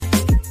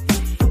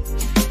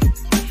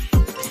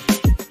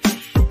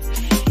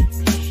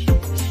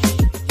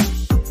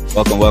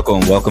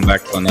Welcome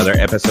back to another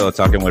episode of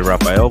Talking with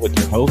Rafael with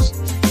your host,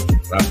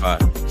 Rafa.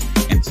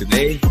 And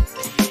today,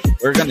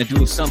 we're going to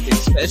do something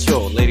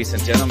special, ladies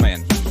and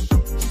gentlemen.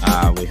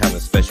 We have a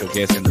special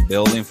guest in the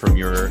building from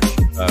your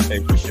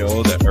favorite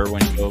show, the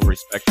Erwin Show,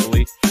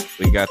 respectfully.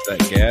 We got that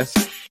guest.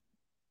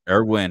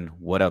 Erwin,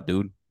 what up,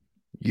 dude?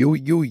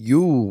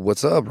 You.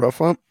 What's up,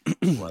 Rafa?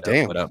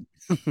 Damn. What up?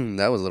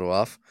 That was a little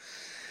off.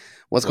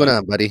 What's going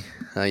on, buddy?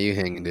 How you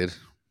hanging, dude?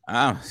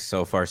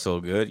 So far, so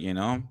good, you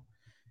know.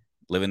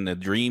 Living the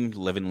dream,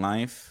 living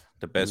life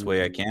the best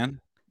way I can.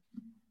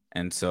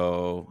 And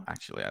so,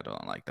 actually, I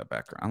don't like that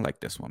background. I like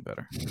this one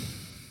better.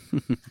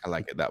 I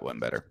like that one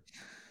better.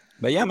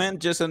 But yeah, man,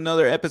 just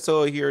another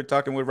episode here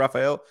talking with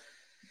Rafael.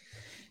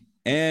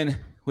 And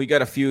we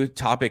got a few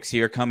topics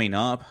here coming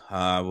up.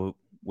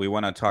 We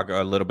want to talk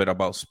a little bit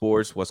about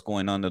sports, what's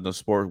going on in the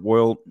sport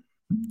world.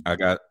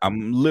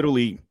 I'm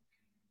literally,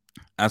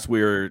 as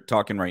we're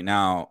talking right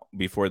now,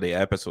 before the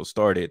episode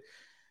started,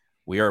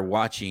 we are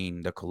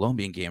watching the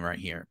Colombian game right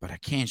here, but I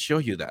can't show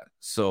you that.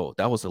 So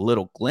that was a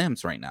little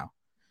glimpse right now.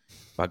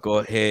 But go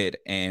ahead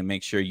and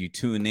make sure you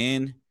tune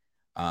in.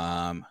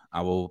 I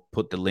will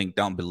put the link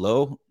down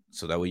below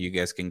so that way you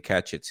guys can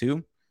catch it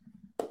too.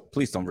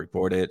 Please don't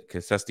report it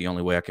because that's the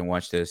only way I can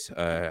watch this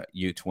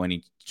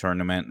U20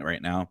 tournament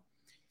right now.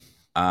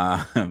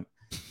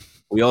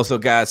 We also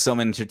got some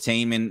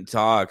entertainment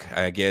talk.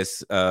 I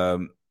guess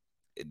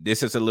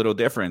this is a little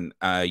different.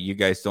 You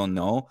guys don't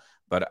know,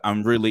 but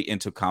I'm really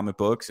into comic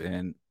books,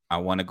 and I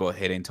want to go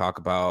ahead and talk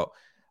about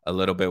a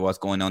little bit what's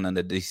going on in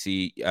the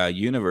DC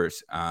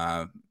universe,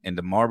 in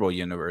the Marvel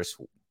universe.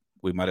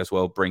 We might as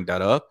well bring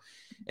that up.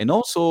 And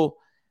also,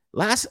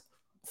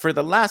 for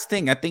the last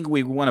thing, I think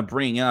we want to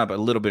bring up a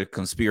little bit of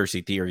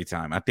conspiracy theory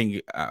time. I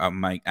think I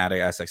might add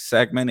it as a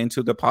segment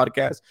into the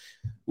podcast.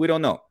 We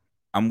don't know.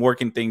 I'm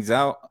working things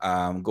out.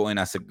 I'm going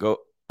with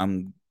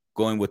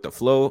the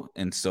flow,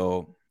 and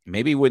so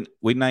maybe we're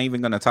not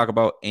even going to talk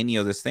about any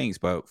of these things.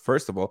 But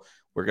first of all,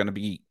 we're going to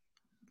be,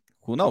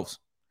 who knows?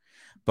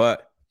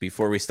 But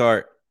before we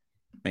start,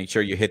 make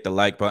sure you hit the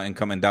like button,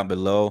 comment down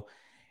below,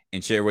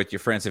 and share with your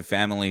friends and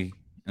family,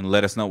 and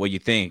let us know what you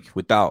think.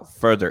 Without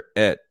further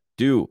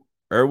ado,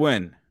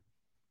 Erwin,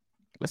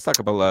 let's talk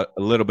about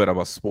a little bit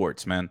about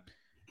sports, man.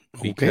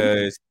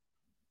 Because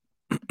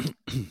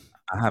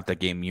I have the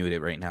game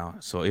muted right now.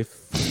 So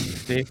if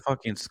they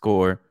fucking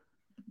score,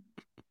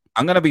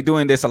 I'm going to be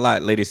doing this a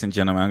lot, ladies and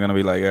gentlemen. I'm going to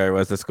be like, all right,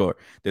 what's the score?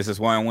 This is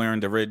why I'm wearing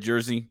the red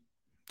jersey,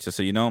 just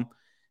so you know.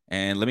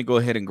 And let me go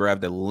ahead and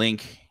grab the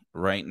link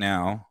right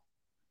now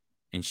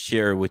and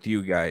share it with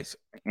you guys.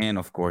 And,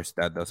 of course,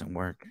 that doesn't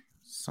work.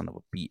 Son of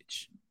a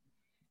bitch.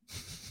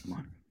 Come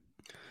on.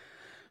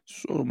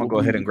 I'm going to go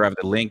ahead and grab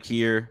the link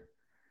here,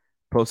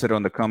 post it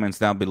on the comments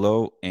down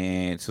below,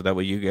 and so that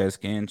way you guys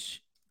can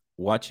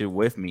watch it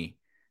with me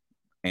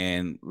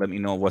and let me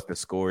know what the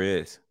score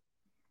is.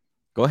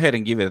 Go ahead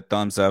and give it a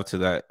thumbs up to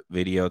that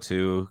video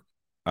too.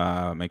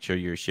 Make sure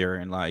you're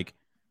sharing like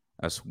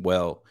as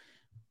well.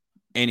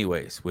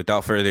 Anyways,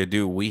 without further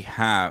ado, we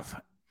have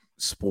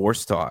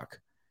sports talk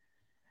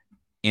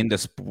in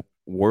the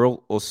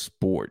world of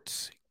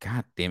sports.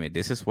 God damn it.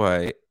 This is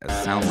why I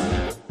sound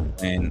like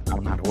when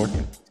I'm not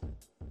organized.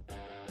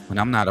 When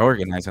I'm not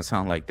organized, I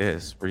sound like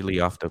this,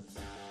 really off the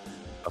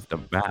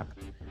map.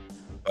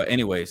 But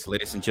anyways,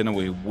 ladies and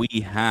gentlemen, we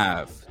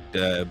have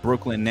the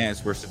Brooklyn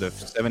Nets versus the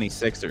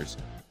 76ers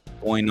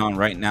going on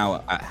right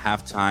now at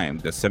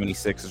halftime. The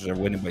 76ers are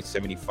winning by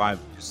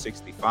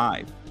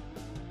 75-65.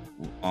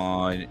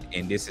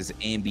 And this is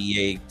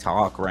NBA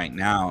talk right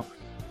now.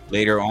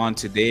 Later on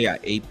today at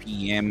 8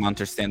 p.m.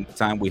 Mountain Standard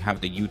Time, we have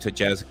the Utah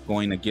Jazz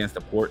going against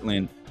the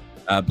Portland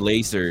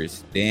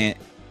Blazers. Then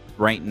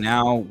right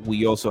now,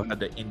 we also have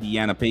the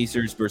Indiana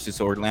Pacers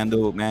versus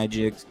Orlando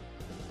Magic.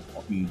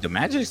 The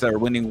Magic are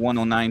winning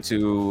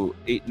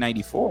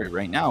 109-894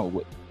 right now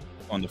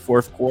on the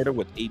fourth quarter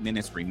with 8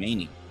 minutes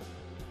remaining.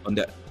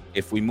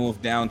 If we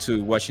move down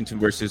to Washington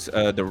versus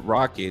the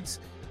Rockets,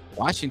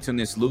 Washington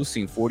is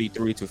losing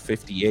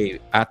 43-58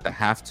 at the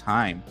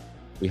halftime.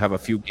 We have a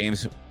few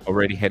games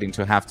already heading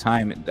to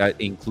halftime.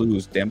 That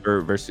includes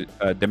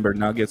Denver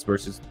Nuggets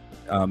versus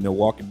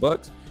Milwaukee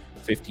Bucks,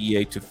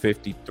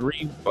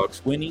 58-53,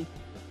 Bucks winning.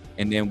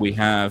 And then we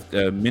have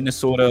the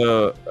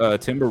Minnesota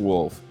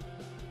Timberwolves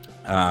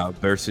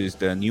versus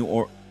the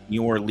New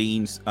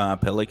Orleans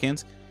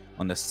Pelicans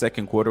on the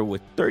second quarter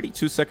with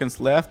 32 seconds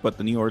left, but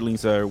the New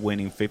Orleans are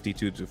winning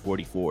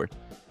 52-44.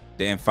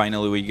 Then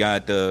finally, we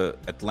got the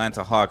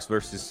Atlanta Hawks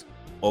versus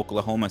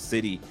Oklahoma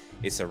City.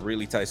 It's a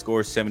really tight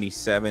score,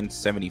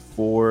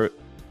 77-74.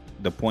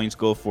 The points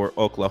go for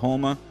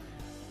Oklahoma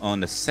on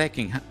the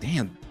second half.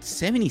 Damn,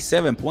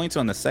 77 points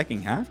on the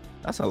second half?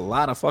 That's a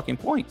lot of fucking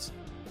points.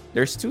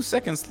 There's 2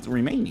 seconds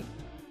remaining.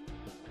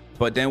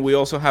 But then we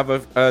also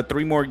have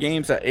 3 more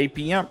games at 8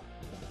 p.m.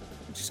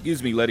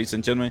 Excuse me, ladies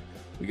and gentlemen.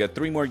 We got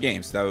 3 more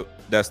games.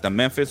 That's the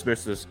Memphis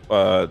versus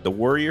the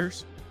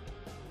Warriors.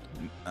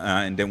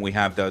 And then we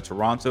have the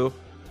Toronto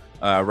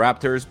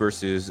Raptors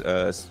versus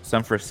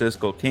San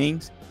Francisco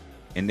Kings.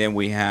 And then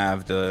we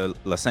have the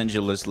Los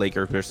Angeles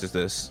Lakers versus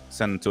the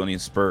San Antonio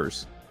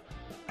Spurs.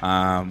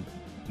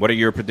 What are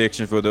your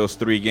predictions for those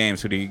 3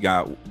 games? Who do you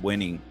got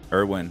winning,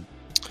 Erwin?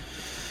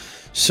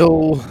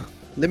 So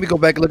let me go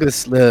back and look at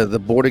this the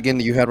board again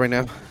that you had right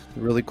now,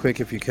 really quick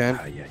if you can.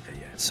 Yeah.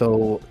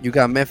 So you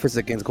got Memphis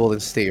against Golden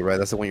State, right?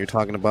 That's the one you're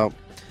talking about.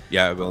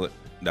 Yeah, well,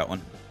 that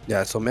one.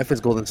 Yeah. So Memphis,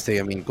 Golden State.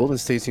 I mean, Golden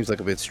State seems like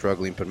a bit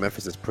struggling, but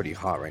Memphis is pretty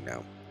hot right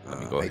now. Let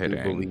me go ahead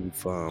and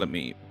believe, let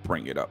me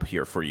bring it up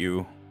here for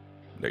you.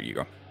 There you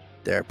go.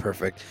 They're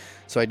perfect.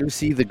 So I do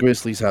see the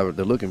Grizzlies they're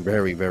looking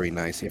very, very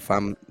nice.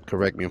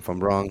 Correct me if I'm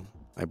wrong.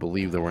 I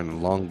believe they were in a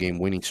long game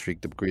winning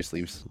streak, the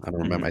Grizzlies. I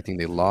don't remember. I think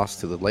they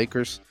lost to the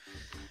Lakers,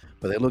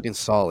 but they're looking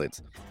solid.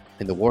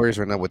 And the Warriors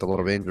are now with a lot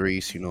of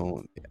injuries.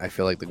 I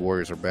feel like the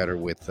Warriors are better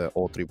with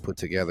all 3 put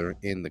together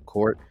in the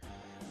court.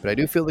 But I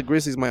do feel the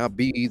Grizzlies might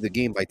be the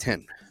game by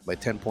 10. By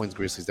 10 points,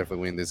 Grizzlies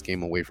definitely win this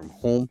game away from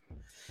home.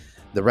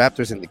 The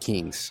Raptors and the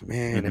Kings.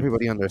 Man,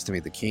 everybody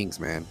underestimate the Kings,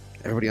 man.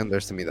 Everybody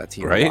underestimate that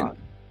team a lot.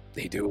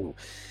 They do.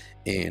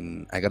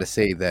 And I got to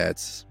say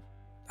that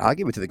I'll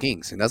give it to the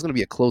Kings. And that's going to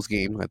be a close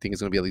game. I think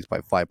it's going to be at least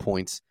by 5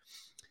 points.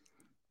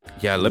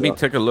 Yeah, let me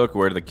take a look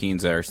where the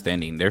Kings are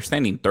standing. They're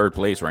standing 3rd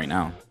place right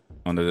now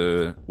on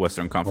the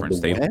Western Conference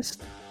table.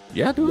 West?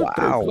 Yeah, dude, wow.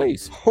 3rd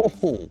place.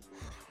 Oh.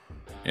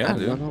 Yeah, I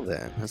don't know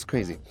that. That's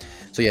crazy.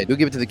 So, yeah, I do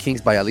give it to the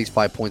Kings by at least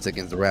 5 points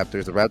against the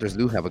Raptors. The Raptors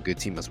do have a good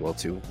team as well,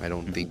 too. I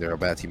don't think they're a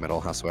bad team at all,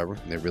 however.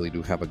 They really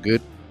do have a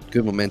good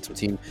momentum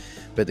team.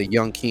 But the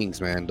young Kings,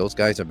 man, those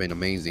guys have been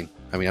amazing.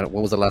 I mean,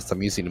 when was the last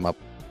time you seen them up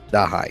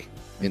that high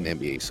in the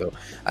NBA? So,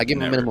 I give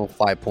them a minimum of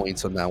 5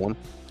 points on that one.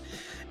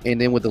 And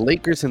then with the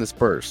Lakers and the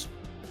Spurs,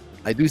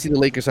 I do see the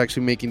Lakers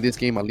actually making this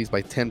game at least by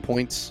 10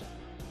 points.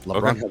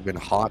 LeBron has been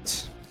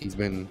hot. He's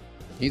been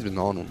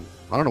on them.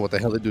 I don't know what the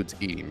hell the dude's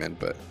eating, man,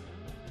 but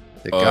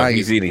the guy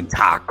he's eating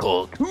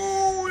Taco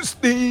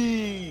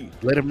Tuesday.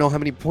 Let him know how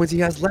many points he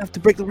has left to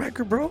break the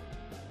record, bro.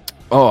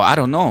 Oh, I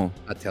don't know.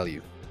 I'll tell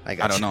you. I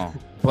don't know.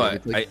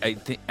 But I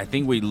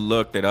think we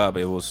looked it up.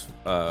 It was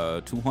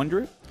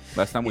 200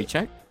 last time we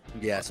checked.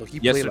 Yeah, so he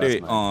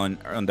yesterday played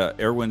last night on the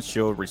Erwin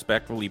Show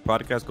Respectfully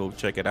podcast. Go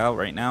check it out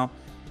right now.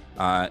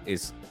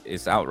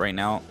 It's out right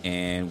now,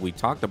 and we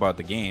talked about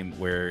the game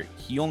where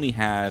he only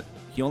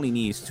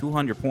needs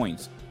 200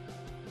 points,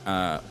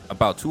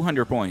 about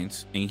 200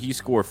 points, and he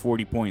scored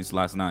 40 points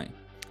last night.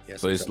 Yeah,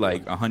 so it's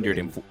like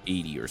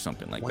 180 or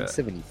something like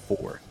 174.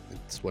 That. 174.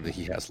 That's what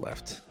he has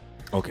left.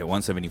 Okay,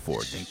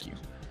 174. Thank you.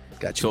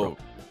 Got you. So, bro.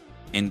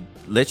 And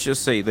let's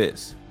just say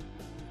this: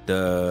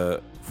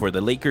 for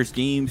the Lakers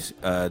games,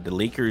 the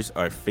Lakers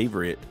are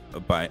favorite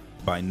by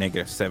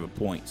 -7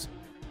 points.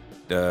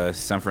 The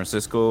San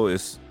Francisco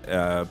is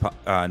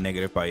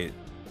negative by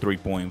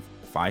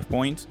 3.5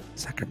 points.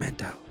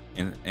 Sacramento.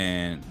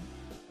 And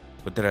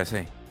what did I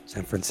say?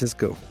 San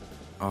Francisco.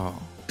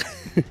 Oh,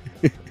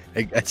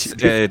 I got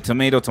you.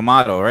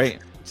 Tomato,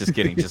 right? Just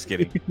kidding.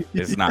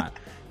 It's not.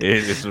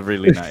 It's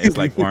really not. It's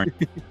like orange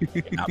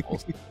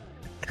apples.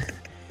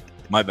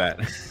 My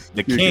bad.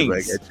 The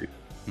Kings.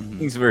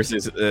 Kings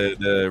versus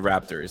the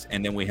Raptors,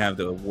 and then we have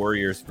the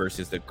Warriors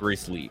versus the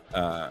Grizzlies.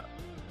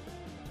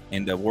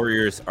 And the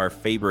Warriors are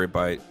favored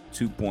by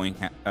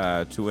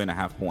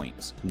 2.5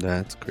 points.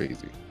 That's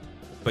crazy.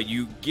 But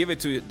you give it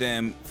to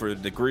them for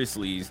the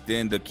Grizzlies,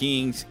 then the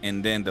Kings,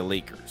 and then the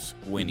Lakers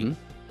winning.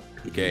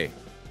 Okay.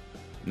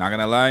 Not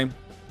gonna lie,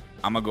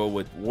 I'm gonna go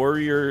with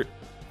Warrior.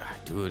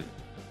 Dude.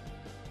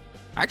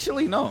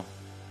 Actually, no.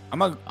 I'm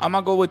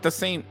gonna go with the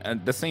same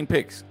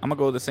picks. I'm gonna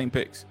go with the same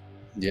picks.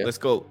 Yeah. Let's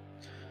go.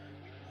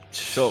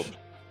 So,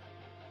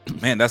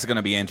 man, that's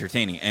gonna be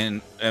entertaining,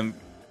 and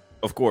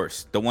of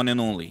course, the one and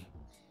only,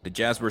 the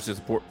Jazz versus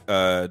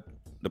the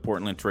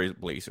Portland Trail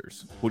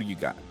Blazers. Who do you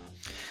got?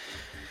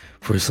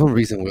 For some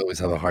reason, we always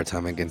have a hard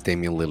time against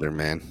Damian Lillard,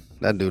 man.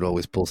 That dude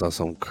always pulls out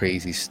some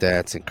crazy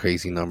stats and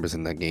crazy numbers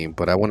in that game.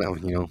 But I want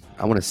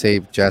to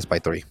save Jazz by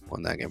 3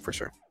 on that game for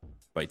sure.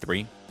 By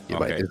 3? Yeah,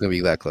 okay. It's gonna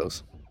be that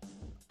close.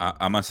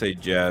 I'm gonna say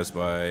Jazz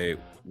by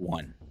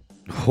 1.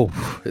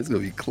 Oh, it's gonna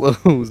be close.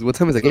 What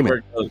time is that game?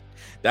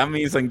 That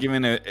means I'm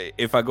giving it.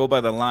 If I go by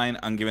the line,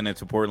 I'm giving it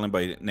to Portland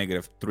by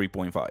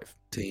 -3.5.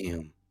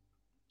 Damn.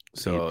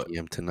 So 8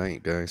 p.m.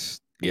 tonight, guys.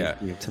 Yeah,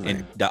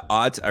 and the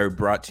odds are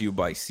brought to you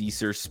by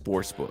Caesar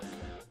Sportsbook.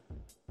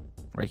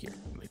 Right here,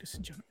 ladies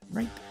and gentlemen,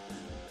 right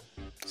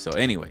there. So,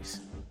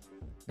 anyways,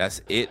 that's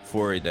it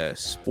for the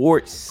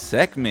sports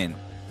segment.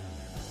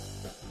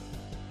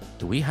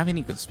 Do we have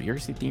any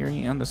conspiracy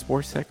theory on the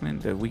sports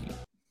segment that we?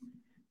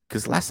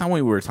 Because last time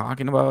we were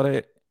talking about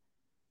it,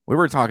 we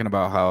were talking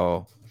about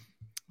how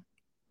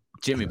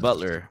Jimmy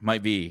Butler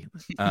might be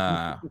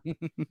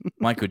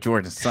Michael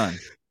Jordan's son.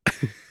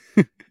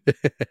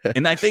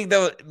 And I think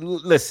that,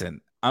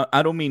 listen,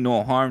 I don't mean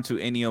no harm to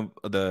any of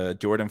the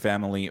Jordan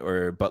family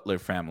or Butler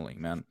family,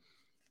 man.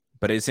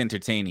 But it's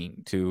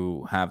entertaining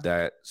to have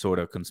that sort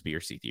of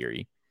conspiracy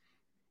theory.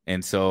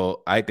 And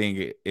so I think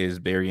it is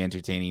very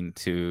entertaining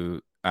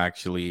to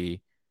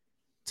actually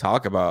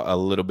talk about a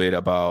little bit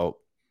about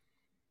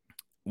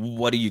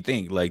what do you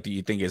think? Like, do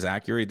you think it's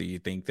accurate? Do you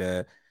think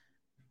that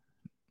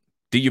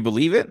Do you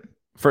believe it?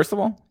 First of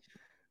all,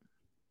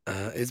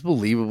 It's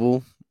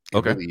believable. It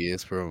okay. really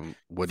is from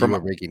what you From were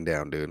breaking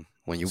down, dude.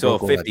 When you so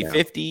broke all that down.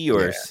 50-50 Yeah.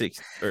 or 6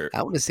 or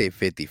I want to say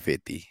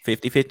 50-50.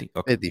 50-50?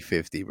 Okay.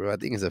 50-50, bro. I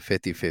think it's a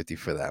 50-50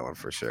 for that one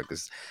for sure.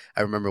 Because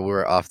I remember we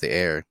were off the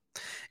air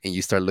and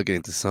you start looking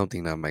into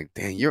something. And I'm like,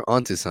 dang, you're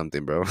onto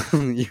something, bro.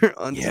 You're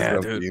onto Yeah,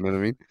 something. dude. You know what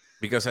I mean?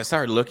 Because I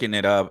started looking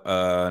it up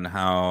on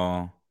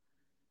how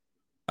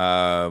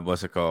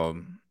what's it called?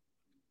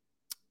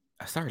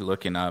 I started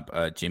looking up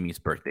Jimmy's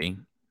birthday.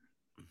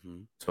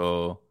 Hmm.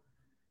 So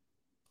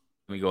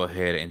let me go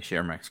ahead and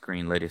share my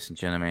screen, ladies and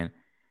gentlemen.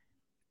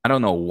 I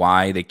don't know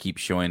why they keep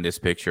showing this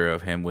picture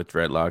of him with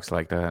dreadlocks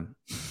like that,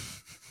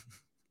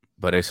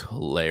 but it's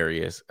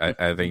hilarious.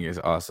 I think it's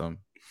awesome.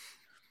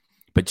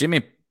 But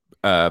Jimmy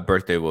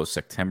birthday was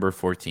September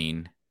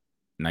 14,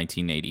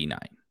 1989,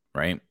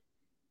 right?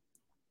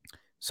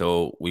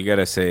 So we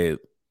gotta say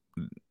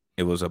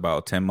it was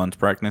about 10 months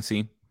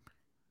pregnancy.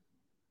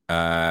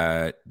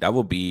 That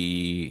will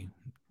be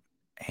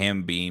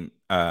him being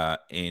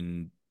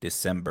in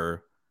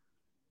December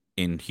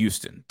in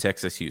Houston,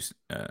 Texas.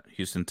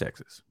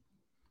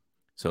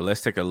 So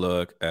let's take a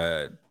look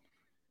at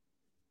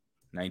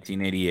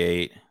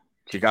 1988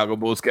 Chicago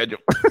Bulls schedule.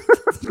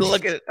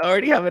 Look at it, I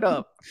already have it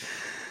up.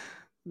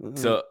 Uh,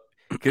 So,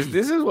 because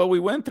this is what we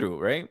went through,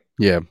 right?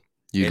 yeah,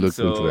 you And looked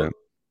into so, that.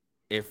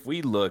 if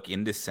we look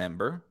in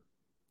December,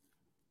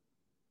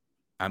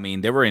 I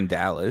mean, they were in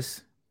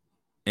Dallas.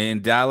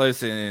 And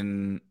Dallas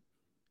and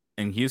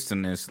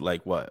Houston is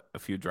like what, a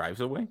few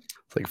drives away?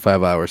 It's like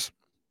 5 hours.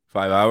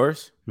 5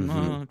 hours? Hmm.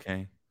 Oh,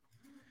 okay.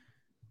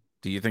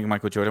 Do you think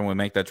Michael Jordan would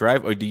make that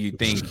drive, or do you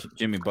think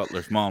Jimmy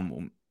Butler's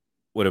mom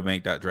would have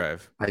made that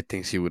drive? I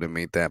think she would have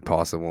made that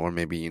possible, or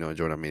maybe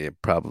Jordan made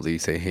it probably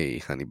say, "Hey,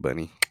 honey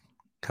bunny,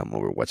 come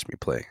over, watch me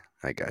play.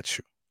 I got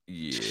you."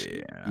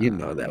 You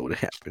know Yeah. that would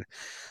happen.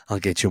 I'll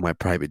get you my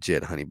private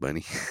jet, honey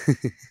bunny.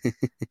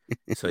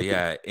 So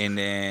yeah, and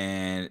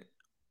then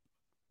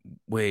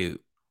wait,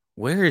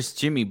 where is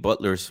Jimmy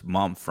Butler's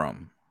mom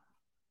from?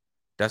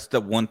 That's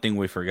the one thing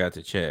we forgot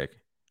to check.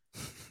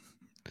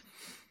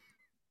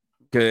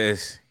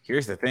 Because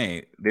here's the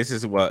thing. This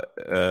is what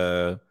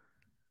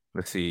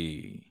let's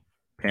see.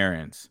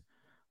 Parents.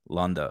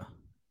 Londa.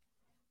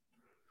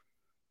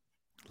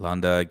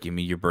 Londa, give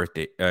me your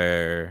birthday.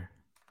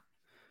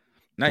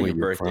 Not Where your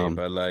you're birthday, from?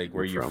 but like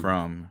where You're you from?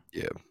 from.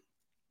 Yeah.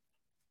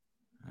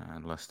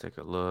 And let's take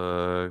a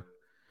look.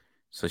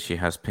 So she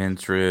has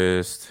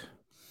Pinterest.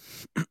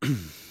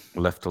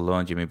 Left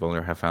alone, Jimmy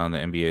Butler have found the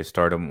NBA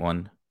stardom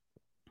one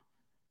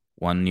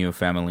new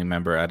family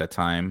member at a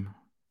time.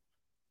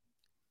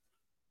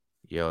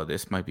 Yo,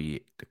 this might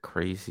be the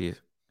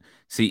craziest.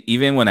 See,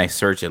 even when I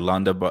search it,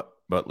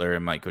 Butler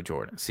and Michael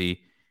Jordan,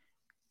 see,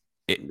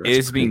 That's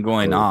it's been pretty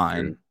going close,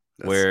 dude. on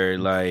That's where pretty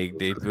like close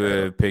they as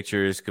hell. put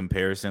pictures,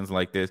 comparisons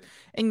like this.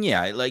 And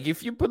yeah, like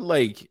if you put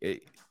like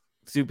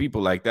two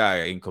people like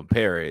that and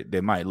compare it,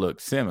 they might look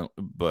similar,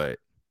 but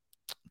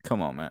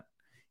come on, man.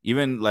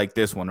 Even like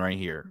this one right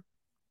here,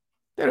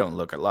 they don't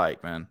look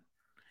alike, man.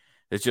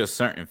 It's just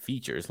certain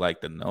features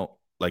like the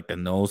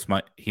nose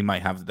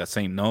might have the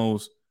same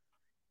nose,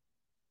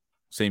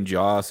 same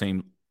jaw,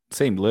 same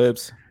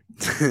lips.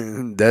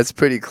 That's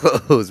pretty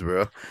close,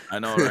 bro. I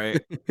know,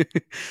 right?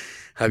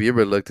 Have you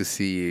ever looked to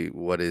see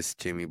what is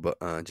Jimmy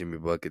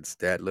Bucket's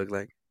dad look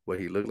like? What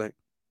he looked like?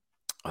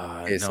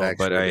 His No,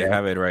 but actual I dad.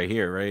 have it right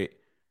here, right?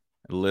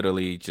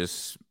 Literally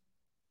just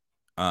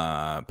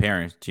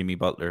parents, Jimmy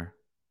Butler.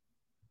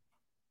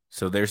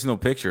 So there's no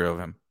picture of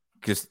him.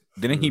 Because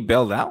didn't he Hmm.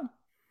 bail out?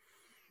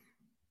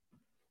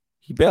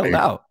 He Are bailed you,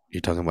 out.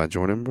 you talking about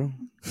Jordan, bro?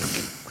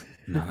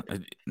 No,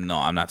 no,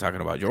 I'm not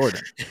talking about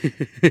Jordan.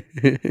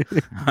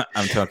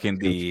 I'm talking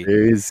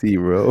Conspiracy,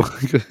 bro.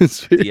 the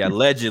Conspiracy.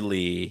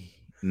 allegedly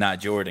not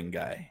Jordan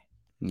guy,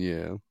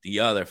 Yeah. the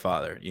other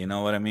father. You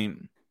know what I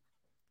mean?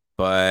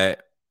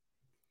 But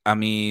I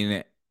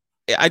mean,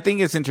 I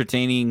think it's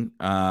entertaining.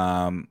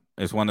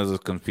 It's one of those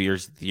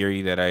conspiracy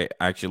theory that I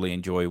actually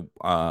enjoy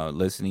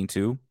listening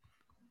to,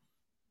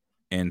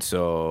 and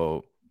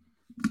so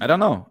I don't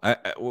know.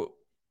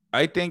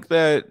 I think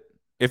that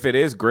if it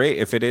is great,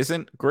 if it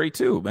isn't great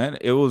too, man,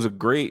 it was a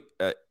great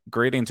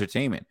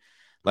entertainment.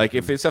 Like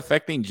if Mhm. it's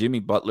affecting Jimmy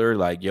Butler,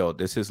 like yo,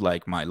 this is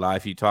like my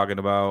life. You talking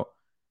about?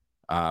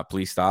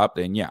 Please stop.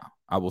 Then yeah,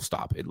 I will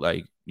stop it.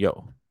 Like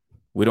yo,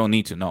 we don't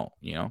need to know,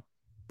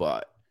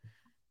 but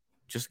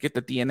just get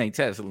the DNA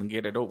test and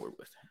get it over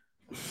with.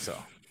 So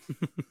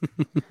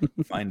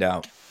find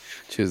out.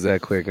 Just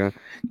that quick, huh?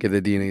 Get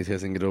the DNA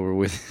test and get over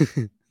with.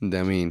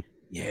 I mean,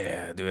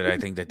 Yeah, dude, I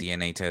think the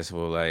DNA test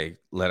will like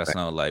let us I-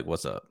 know like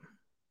what's up.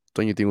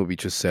 don't you think it would be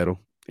just settle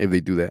if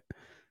they do that?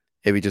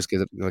 If he just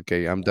gets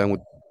okay, I'm done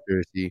with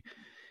conspiracy.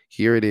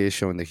 Here it is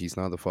showing that he's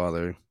not the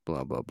father.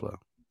 Blah blah blah.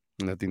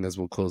 And I think that's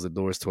what close the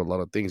doors to a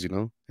lot of things,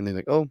 And they're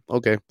like, oh,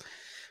 okay,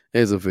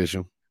 it's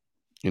official,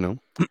 you know.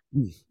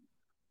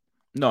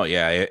 No,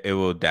 yeah, it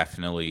will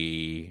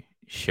definitely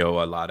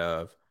show a lot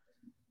of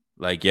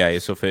like yeah.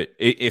 So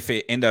if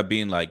it end up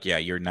being like yeah,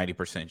 you're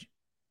 90%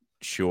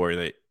 sure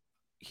that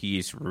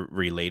he's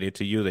related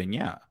to you, then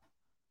yeah,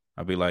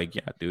 I'll be like,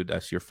 yeah, dude,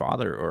 that's your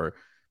father, or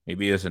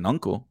maybe it's an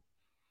uncle.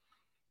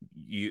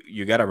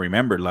 You got to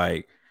remember,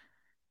 like,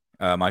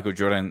 Michael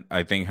Jordan,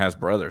 I think, has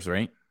brothers,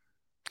 right?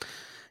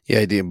 Yeah,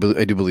 I do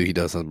believe he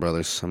does have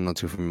brothers. I'm not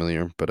too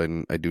familiar, but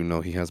I do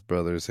know he has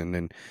brothers. And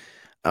then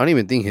I don't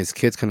even think his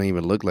kids kind of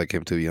even look like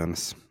him, to be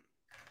honest.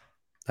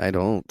 I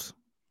don't.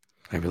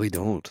 I really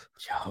don't.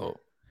 Yo,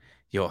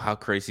 yo, how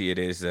crazy it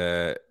is.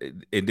 And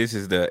this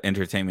is the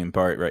entertainment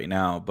part right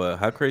now, but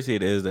how crazy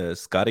it is that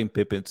Scottie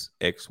Pippen's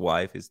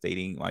ex-wife is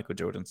dating Michael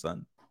Jordan's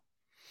son.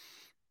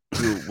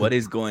 Dude, what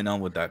is going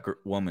on with that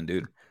woman,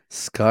 dude?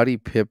 Scottie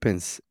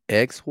Pippen's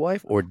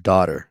ex-wife or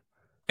daughter?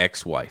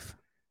 Ex-wife.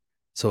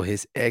 So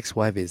his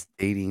ex-wife is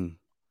dating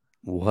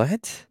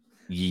what?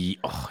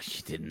 Oh,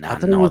 you did I not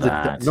thought it know was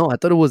that. no, I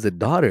thought it was the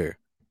daughter.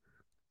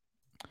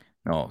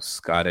 No,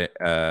 Scottie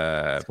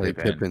Scottie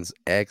Pippen. Pippen's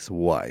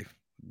ex-wife.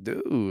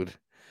 Dude,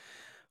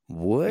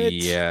 what?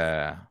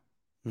 Yeah.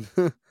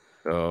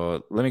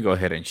 So let me go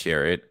ahead and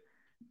share it.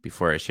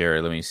 Before I share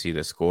it, let me see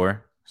the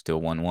score. Still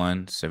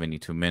 1-1,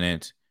 72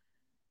 minutes.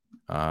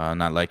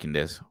 Not liking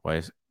this. Why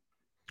is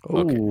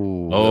okay.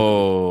 Oh,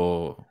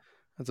 Oh,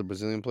 that's a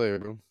Brazilian player,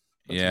 bro.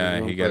 That's a yeah,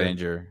 Brazilian he got player.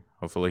 injured.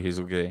 Hopefully he's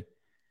okay.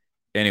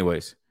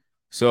 Anyways,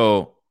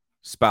 so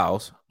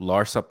spouse,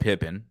 Larsa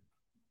Pippen.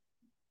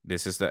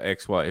 This is the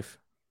ex-wife.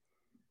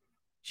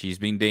 She's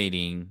been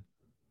dating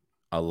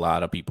a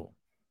lot of people.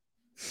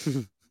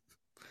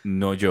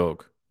 No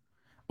joke.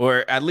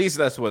 Or at least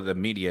that's what the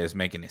media is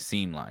making it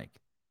seem like.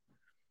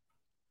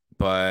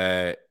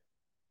 But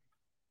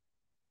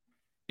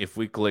if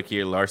we click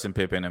here, Larson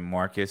Pippen and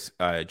Marcus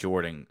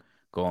Jordan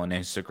go on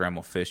Instagram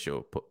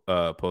official,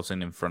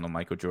 posting in front of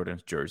Michael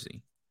Jordan's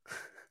jersey.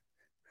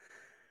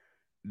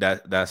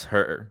 That's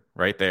her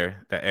right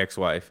there, the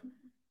ex-wife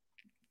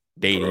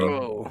dating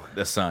Bro,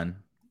 the son.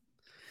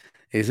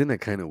 isn't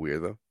that kind of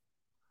weird though?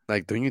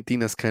 Like, don't you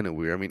think that's kind of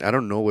weird? I mean, I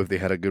don't know if they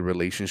had a good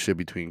relationship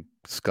between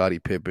Scottie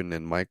Pippen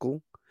and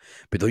Michael,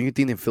 but don't you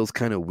think it feels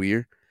kind of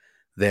weird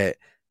that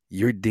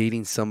you're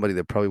dating somebody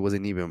that probably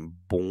wasn't even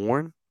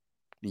born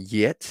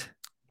yet?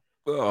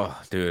 Oh,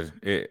 dude,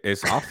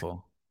 it's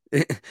awful.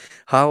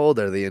 How old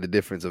are they in the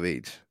difference of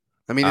age?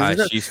 I mean, is it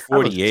not? She's I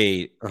don't.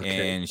 48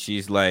 Okay. and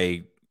she's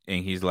like,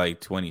 and he's like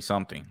 20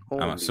 something. I'm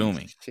Holy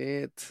assuming.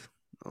 shit!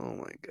 Oh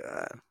my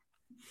god,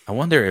 I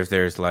wonder if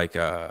there's like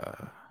bro.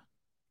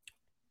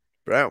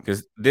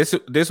 because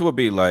this would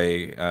be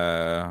like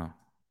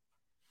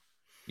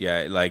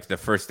yeah, like the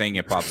first thing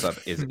it pops up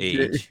is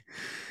age,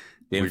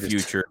 then We're just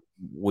future,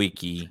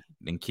 wiki,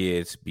 then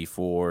kids,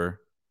 before,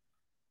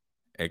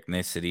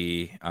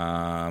 ethnicity.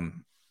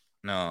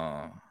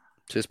 No,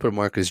 just put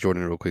Marcus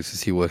Jordan real quick to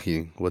see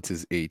what's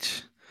his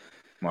age.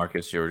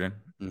 Marcus Jordan.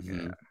 Yeah,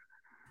 Hmm.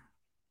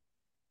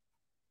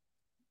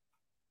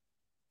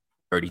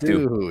 32.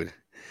 Dude,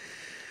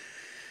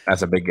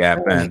 That's a big gap,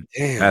 oh, man.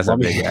 damn. That's a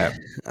big gap.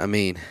 I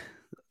mean,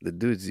 the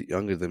dude's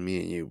younger than me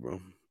and you,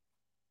 bro.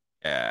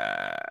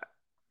 Yeah.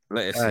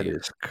 Let's That see.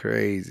 is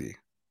crazy.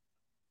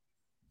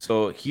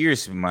 So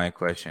here's my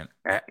question: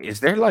 is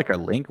there like a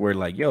link where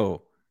like,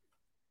 yo,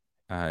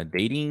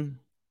 dating,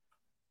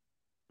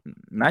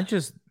 not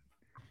just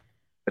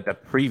but the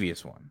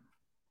previous one,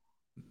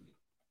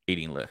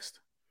 dating list,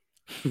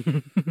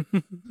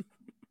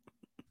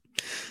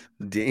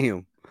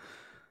 Damn.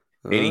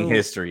 dating Oh,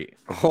 history.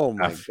 oh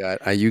my God.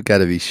 You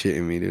gotta be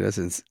shitting me,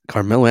 dude.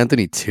 Carmelo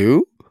Anthony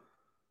too?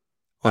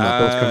 Oh no,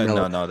 that was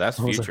Carmelo. No, that's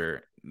I was like,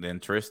 Future. Then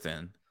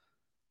Tristan,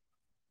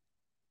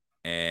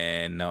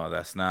 and no,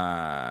 that's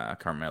not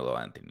Carmelo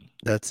Anthony.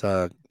 that's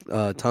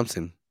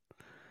Thompson.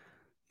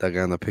 That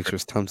guy in the picture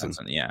is Thompson.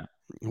 Thompson, yeah.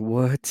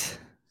 What?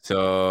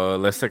 So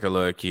let's take a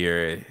look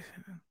here.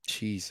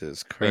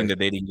 Jesus Playing Christ.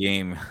 the dating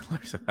game,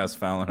 Larsa has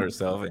found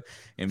herself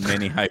in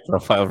many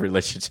high-profile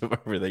relationships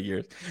over the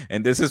years,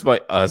 and this is by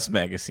Us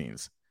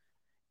magazines.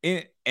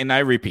 And I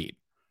repeat,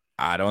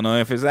 I don't know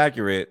if it's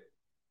accurate.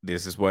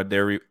 This is what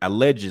they're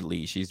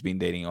allegedly she's been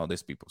dating all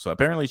these people. So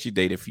apparently she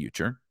dated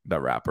Future, the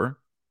rapper.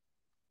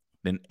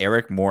 Then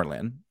Eric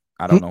Moreland.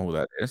 I don't know who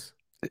that is.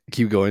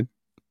 Keep going.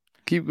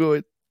 Keep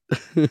going.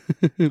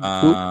 Who?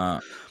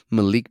 Uh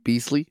Malik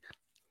Beasley?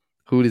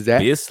 Who is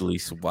that?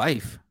 Bisley's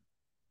wife.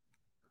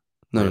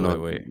 No, no,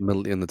 Wait.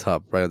 no. In the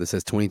top, right? That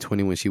says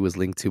 2020 when she was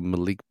linked to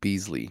Malik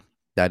Beasley.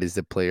 That is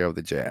the player of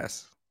the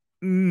Jazz.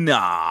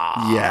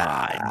 Nah,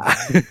 Yeah,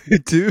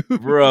 dude.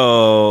 bro.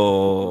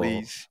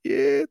 Holy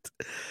shit.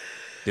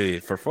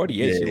 Dude, for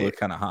 48, she Yeah, looked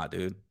kind of hot,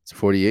 dude. it's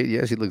 48.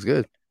 Yeah, she looks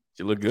good.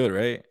 She looked good,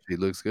 right? She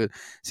looks good.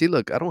 See,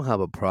 look, I don't have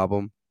a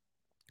problem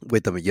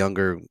with a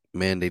younger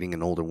man dating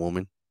an older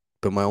woman,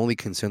 but my only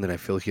concern that I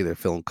feel here that I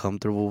feel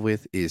uncomfortable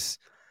with is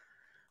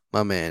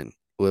my man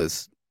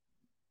was,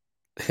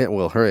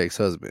 well, her ex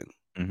husband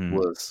Mm-hmm.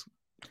 was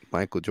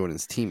Michael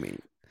Jordan's teammate, and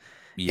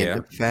the Yeah.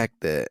 fact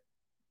that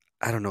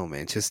I don't know,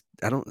 man, just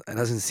I don't, it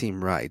doesn't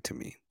seem right to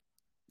me.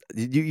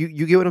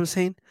 You get what I'm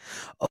saying?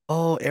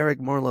 Oh, Eric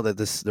Marlowe, that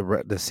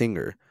the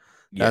singer,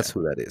 that's Yeah.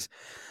 who that is.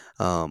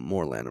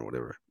 Moreland or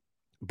whatever.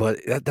 But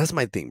that's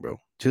my thing, bro.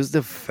 Just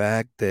the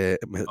fact that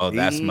Oh,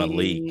 that's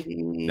Malik.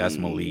 That's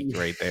Malik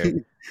right there.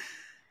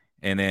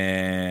 And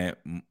then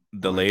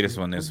the latest Marcus.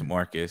 one is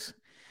Marcus.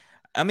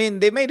 I mean,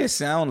 they made it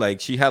sound like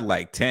she had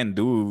like 10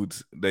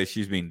 dudes that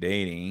she's been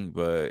dating,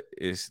 but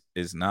it's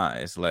not.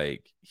 It's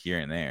like here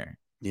and there.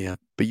 Yeah,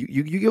 but you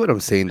get what I'm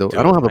saying though.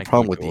 I don't Dude, have a Michael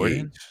problem with the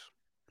Jordan. age.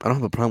 I don't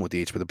have a problem with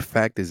the age, but the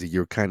fact is that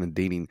you're kind of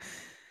dating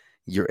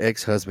your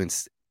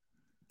ex-husband's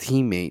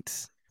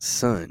teammate's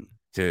son.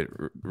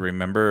 Dude,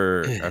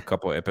 remember a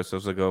couple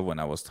episodes ago when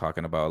I was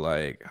talking about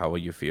like how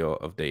would you feel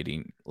of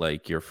dating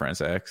like your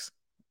friend's ex?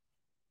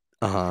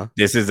 Uh-huh.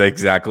 This is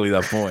exactly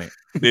the point.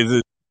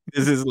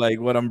 This is like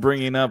what I'm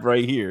bringing up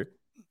right here.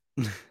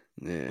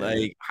 Yeah.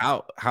 Like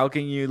how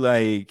can you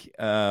like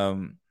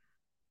mess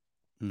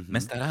Hmm.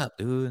 that up,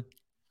 dude?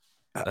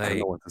 I don't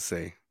know Like what to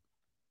say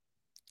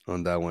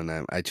on that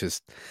one. I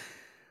just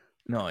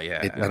no, I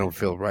yeah. don't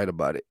feel right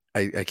about it.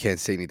 I can't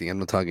say anything. I'm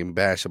not talking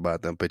bash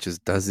about them, but it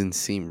just doesn't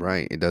seem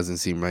right. It doesn't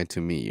seem right to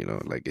me,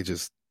 like it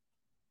just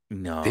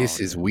No, this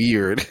is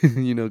weird,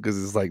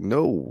 because it's like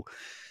no.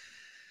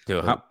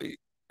 dude, But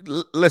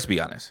let's be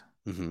honest.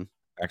 mhm,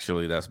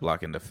 Actually, that's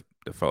blocking the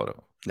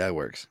photo. that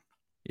works.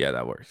 Yeah,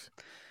 that works.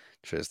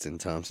 Tristan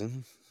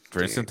Thompson.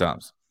 Tristan Damn.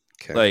 Thompson.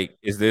 Okay. Like,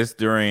 is this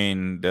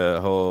during the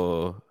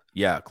whole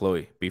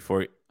Chloe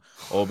before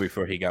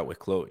he got with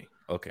Chloe?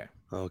 Okay.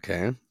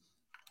 Okay.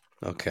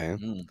 Okay.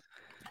 Mm.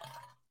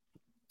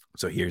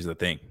 So here's the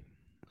thing.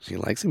 She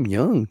likes him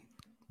young.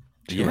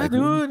 She Yeah, likes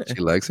him. dude. She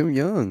likes him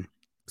young.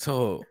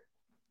 So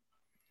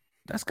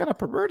that's kind of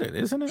perverted,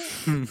 isn't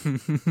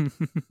it?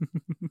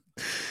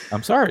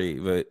 I'm sorry,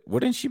 but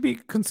wouldn't she be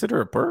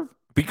considered a perv?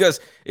 Because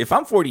if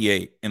I'm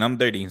 48 and I'm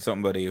dating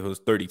somebody who's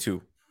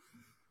 32,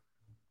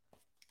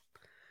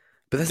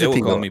 But that's they the will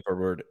thing, call though. me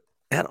perverted.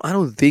 I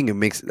don't think it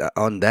makes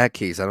on that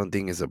case. I don't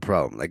think it's a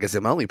problem. Like I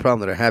said, my only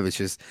problem that I have is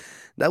just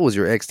that was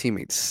your ex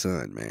teammate's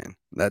son, man.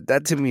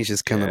 That to me is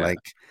just kind of Yeah. like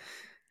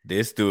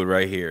This dude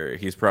right here,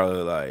 he's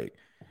probably like,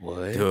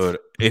 what? dude,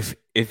 if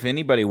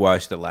anybody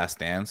watched The Last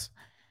Dance,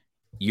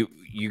 you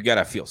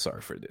gotta feel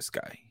sorry for this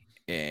guy.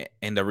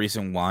 And the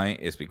reason why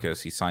is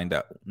because he signed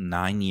that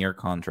 9-year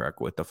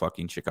contract with the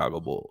fucking Chicago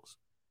Bulls,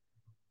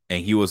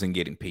 and he wasn't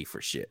getting paid for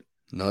shit.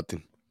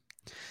 Nothing.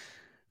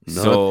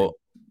 Nothing. So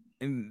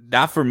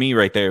that for me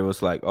right there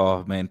was like,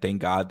 oh man,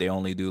 thank God they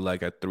only do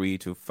like a 3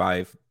 to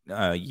 5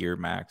 year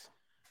max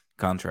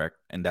contract,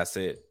 and that's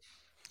it.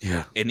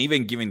 Yeah. And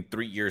even giving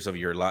 3 years of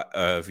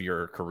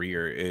your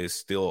career is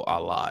still a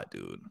lot,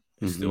 dude.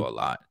 It's Hmm. still a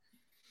lot.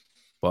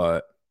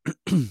 But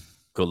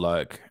good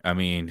luck. I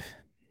mean,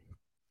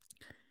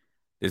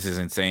 this is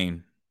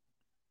insane.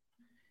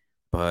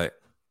 But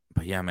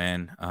yeah,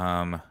 man.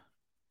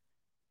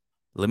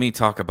 Let me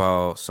talk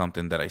about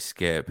something that I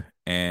skip.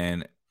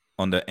 And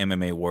on the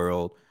MMA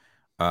world,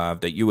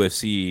 the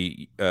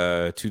UFC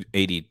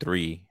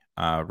 283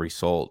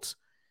 results,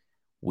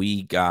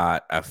 we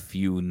got a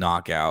few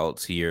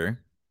knockouts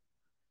here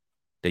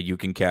that you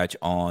can catch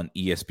on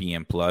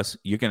ESPN Plus.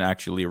 You can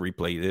actually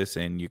replay this,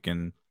 and you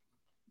can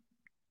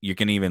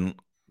even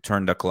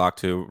turn the clock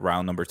to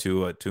round number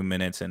 2 at 2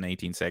 minutes and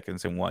 18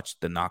 seconds and watch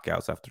the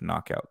knockouts after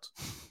knockouts.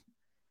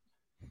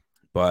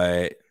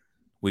 But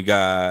we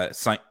got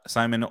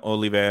Simon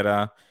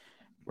Oliveira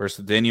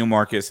versus Daniel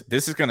Marcus.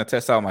 This is gonna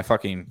test out my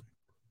fucking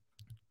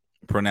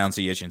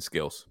pronunciation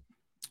skills.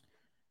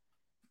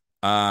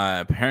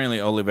 Apparently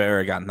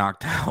Oliveira got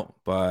knocked out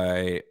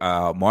by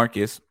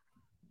Marcus.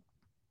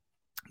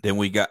 Then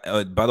we got.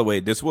 By the way,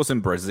 this was in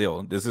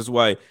Brazil. This is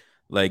why,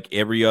 like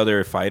every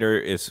other fighter,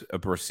 is a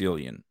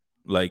Brazilian.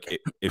 Like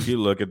if you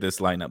look at this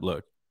lineup,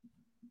 look: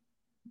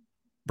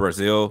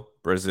 Brazil,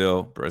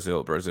 Brazil,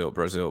 Brazil, Brazil,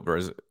 Brazil,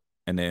 Brazil,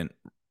 and then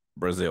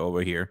Brazil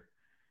over here.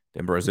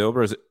 Then Brazil,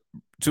 Brazil.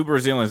 Two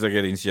Brazilians are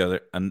getting each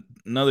other.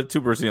 Another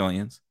two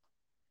Brazilians,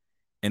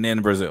 and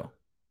then Brazil,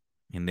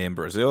 and then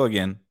Brazil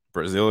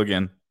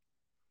again,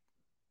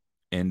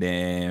 and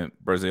then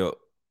Brazil,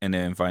 and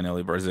then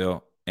finally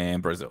Brazil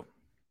and Brazil.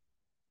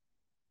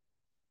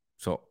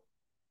 So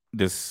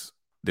this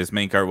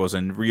main card was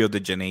in Rio de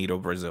Janeiro,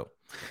 Brazil.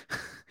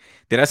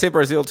 Did I say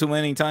Brazil too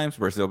many times?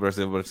 Brazil,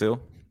 Brazil,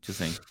 Brazil. Just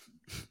saying.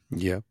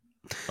 Yeah.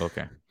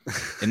 Okay.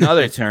 In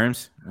other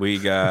terms, we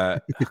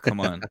got. Come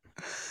on. Uh,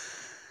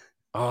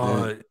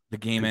 Oh, the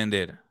game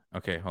ended.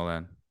 Okay, hold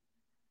on.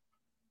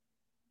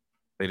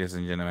 Ladies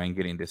and gentlemen, I'm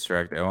getting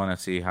distracted. I want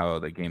to see how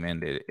the game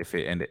ended. If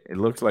it ended, it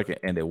looks like it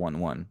ended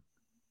 1-1.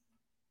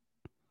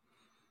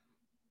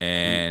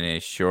 And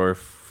it sure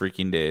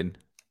freaking did.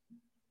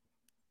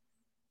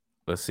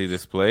 Let's see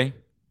this play.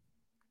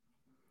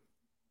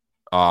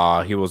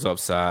 Oh, he was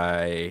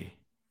upside.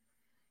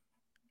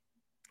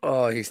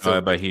 oh, he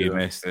still But he yeah.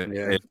 missed it.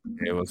 Yeah.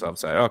 It was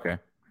upside. Okay.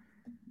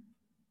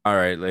 All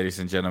right, ladies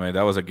and gentlemen,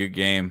 that was a good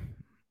game.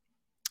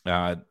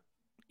 Uh,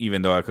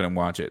 even though I couldn't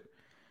watch it.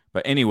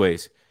 But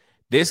anyways,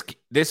 this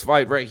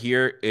fight right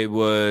here, it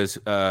was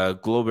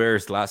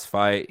Globert's last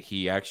fight.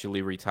 He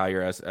actually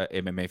retired as an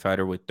MMA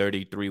fighter with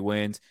 33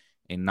 wins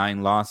and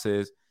 9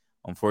 losses.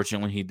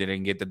 Unfortunately, he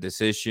didn't get the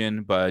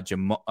decision, but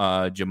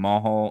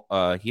Jamal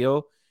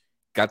Hill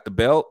got the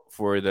belt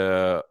for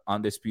the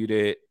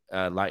undisputed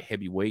light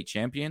heavyweight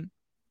champion.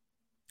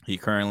 He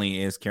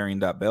currently is carrying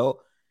that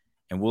belt,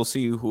 and we'll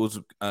see who's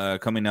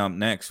coming up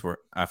next for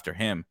after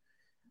him.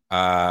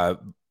 Uh,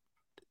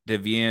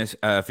 Deviens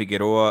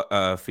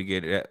Leído.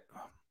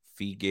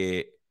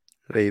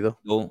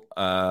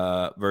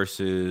 Figueredo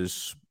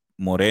versus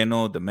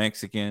Moreno, the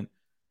Mexican.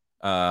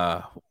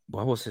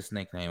 What was his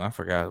nickname? I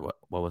forgot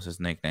what was his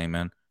nickname,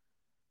 man.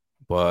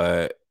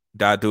 But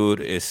that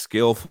dude is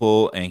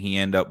skillful, and he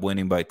ended up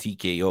winning by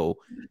TKO.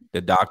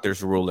 The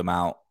doctors ruled him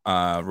out,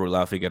 rule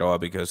out Figueroa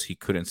because he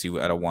couldn't see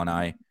out of one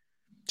eye.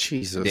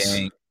 Jesus.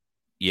 Then,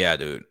 yeah,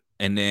 dude.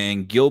 And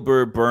then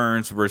Gilbert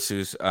Burns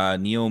versus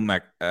Neil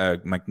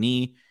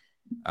McNee.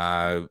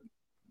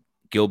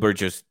 Gilbert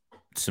just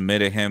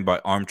submitted him by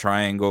arm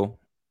triangle,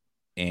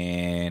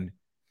 and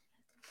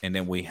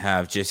then we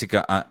have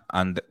Jessica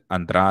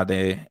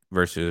Andrade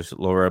versus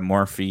Laura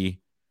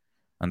Murphy.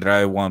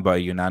 Andrade won by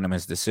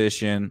unanimous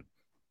decision,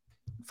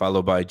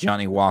 followed by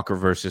Johnny Walker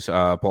versus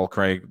Paul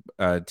Craig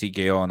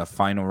TKO in the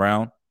final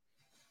round.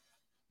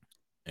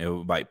 It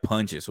was by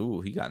punches.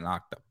 Ooh, he got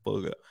knocked the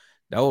fuck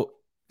up.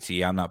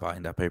 See, I'm not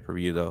buying that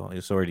pay-per-view, though.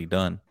 It's already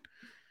done.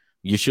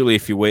 Usually,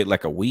 if you wait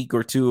like a week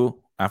or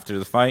two after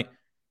the fight,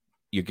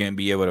 you can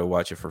be able to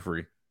watch it for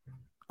free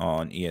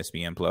on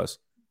ESPN Plus,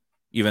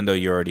 even though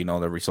you already know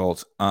the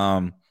results.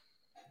 Then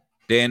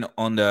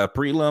on the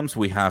prelims,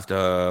 we have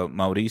the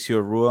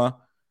Mauricio Rua.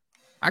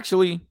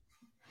 Actually,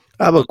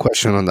 I have a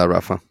question on that,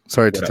 Rafa.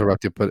 Sorry to What up?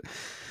 interrupt you, but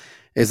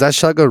is that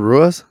Shaka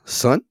Rua's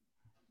son?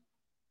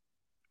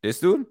 This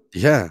dude?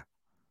 Yeah.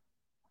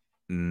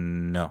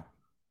 No.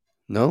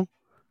 No?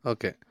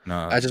 Okay.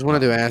 No. I just wanted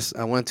to ask.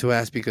 I wanted to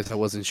ask because I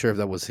wasn't sure if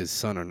that was his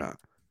son or not.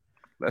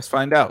 Let's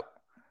find out.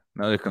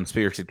 Another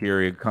conspiracy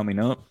theory coming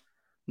up.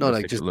 No, Let's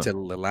like take a just look.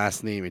 the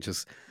last name. It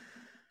just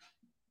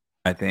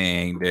I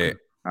think that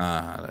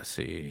let's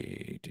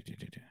see.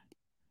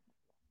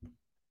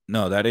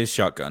 No, that is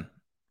Shotgun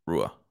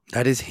Rua.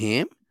 that is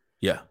him.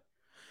 Yeah.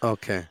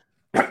 Okay.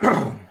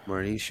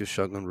 Mauricio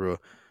Shotgun Rua.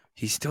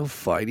 He's still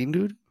fighting,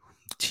 dude.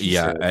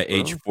 Yeah, Jesus, at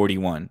age bro.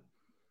 41.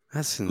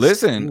 That's insane.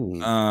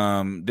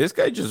 Listen, this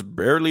guy just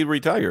barely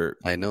retired.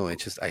 I know.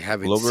 It's just I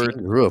haven't Glover-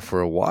 seen Rua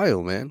for a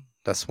while, man.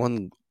 That's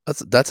one.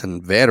 That's a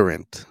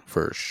veteran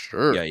for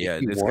sure. Yeah.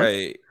 He This won?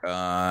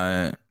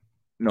 guy,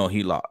 no,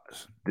 he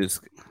lost. This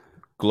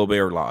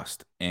Glover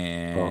lost,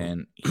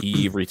 and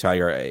he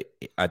retired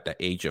at the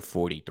age of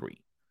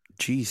 43.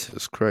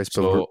 Jesus Christ!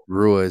 But So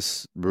Rua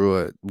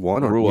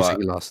won or Rua,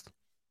 he lost?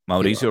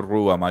 Mauricio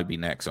Rua might be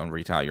next on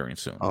retiring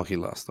soon. Oh, he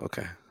lost.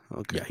 Okay.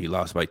 Okay. Yeah, he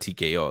lost by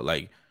TKO,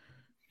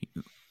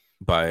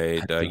 by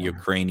the Damn.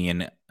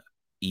 Ukrainian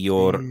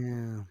Ior.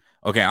 Damn.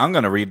 Okay, I'm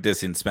gonna read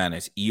this in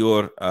Spanish.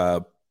 Ior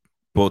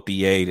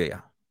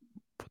Botieria.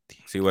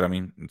 See what I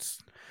mean?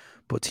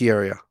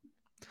 Botieria.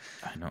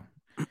 I know.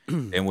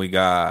 And we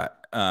got.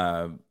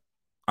 I'm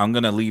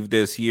gonna leave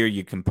this here.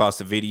 You can pause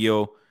the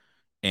video,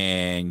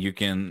 and you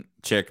can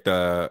check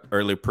the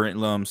early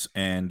prelims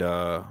and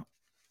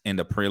in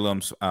the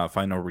prelims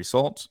final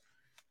results.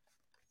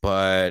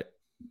 But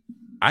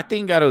I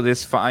think out of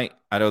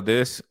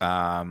this,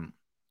 I'm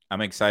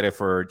excited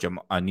for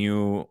a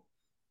new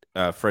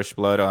fresh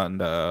blood on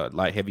the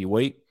light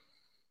heavyweight.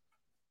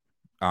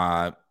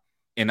 And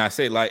I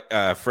say light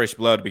fresh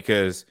blood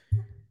because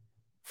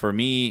for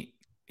me,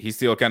 he's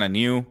still kind of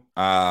new.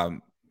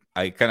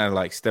 I kind of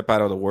like step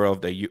out of the world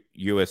of the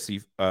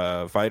UFC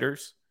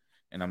fighters,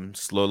 and I'm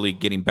slowly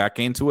getting back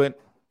into it.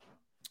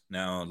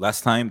 Now,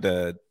 last time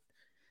the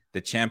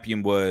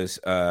champion was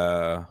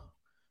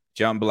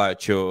John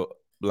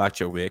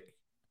Blachowicz.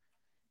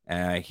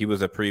 He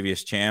was a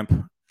previous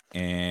champ,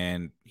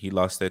 and he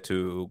lost it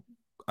to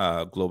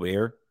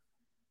Glover.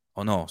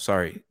 Oh no,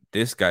 sorry,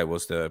 this guy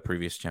was the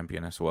previous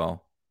champion as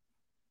well.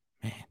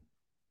 Man,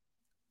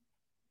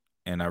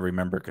 and I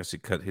remember because he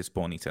cut his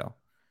ponytail,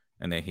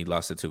 and then he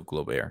lost it to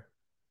Glover.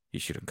 He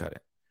shouldn't cut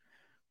it.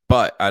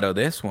 But out of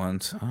this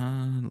ones,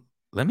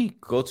 let me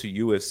go to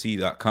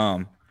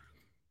UFC.com.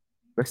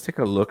 Let's take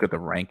a look at the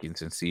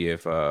rankings and see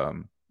if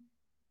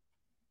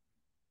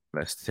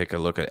let's take a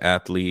look at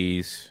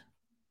athletes.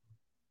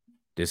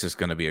 This is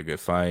going to be a good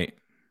fight.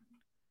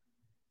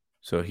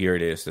 So here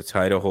it is, the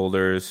title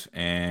holders,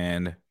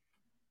 and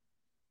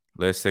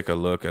let's take a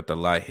look at the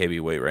light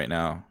heavyweight right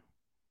now.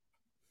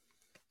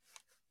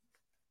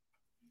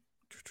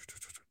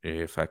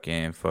 If I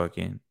can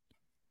fucking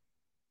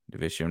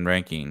division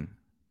ranking.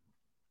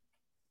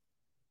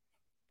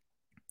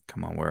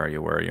 Come on, where are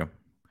you?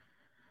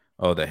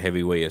 Oh, the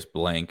heavyweight is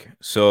blank.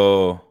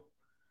 So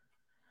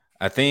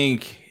I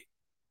think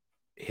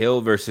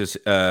Hill versus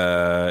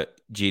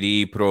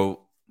GD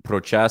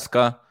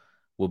Prochaska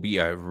will be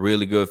a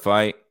really good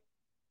fight.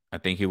 I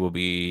think he will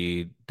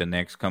be the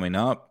next coming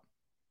up.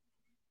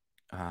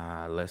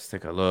 Let's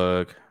take a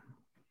look.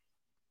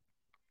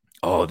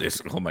 Oh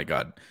my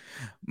God.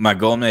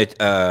 Magomed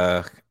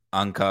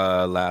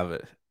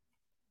Ankalaev.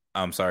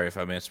 I'm sorry if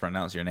I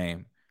mispronounced your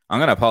name. I'm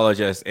gonna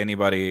apologize to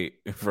anybody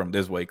from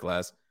this weight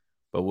class,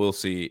 but we'll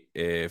see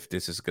if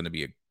this is gonna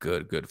be a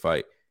good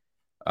fight.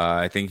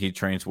 I think he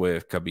trains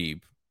with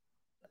Khabib.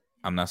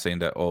 I'm not saying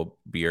that all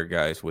beer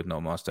guys with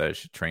no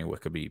mustache train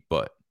with Khabib,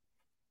 but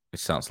it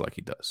sounds like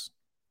he does.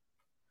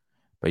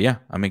 But yeah,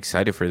 I'm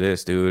excited for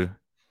this, dude.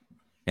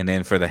 And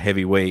then for the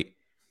heavyweight,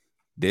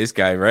 this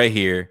guy right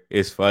here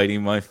is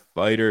fighting my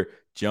fighter,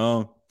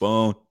 John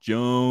Bone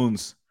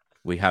Jones.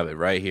 We have it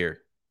right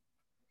here.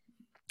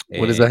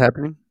 What is that And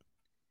happening?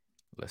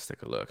 let's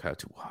take a look how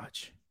to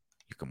watch.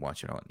 You can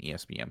watch it on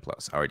ESPN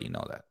Plus. I already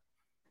know that.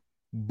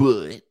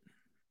 But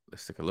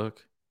let's take a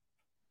look.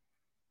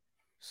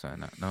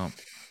 Sign up. No.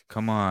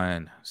 Come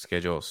on.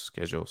 Schedules.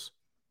 Come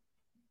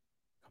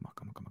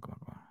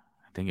on.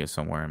 I think it's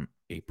somewhere in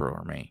April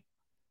or May.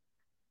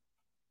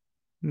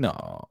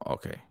 No.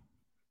 Okay.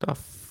 The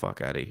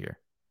fuck out of here.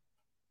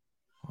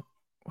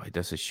 Why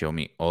does it show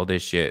me all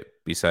this shit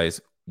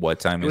besides what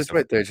time It is was the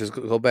right there. Just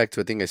go back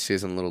to, I think I see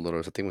some little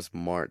letters. I think it was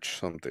March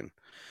something.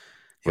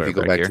 If where you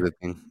go back back to here the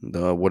thing,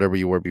 the whatever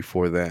you were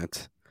before that.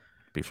 Should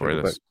I before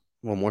go back? this?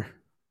 One more.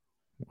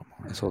 One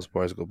I more. saw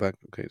bars go back.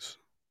 Okay.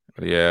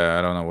 Yeah,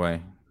 I don't know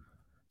why.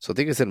 So I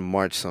think it said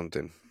March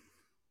something.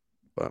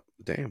 But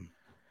damn.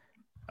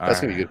 All That's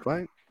gonna be a right.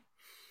 good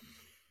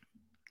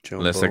fight.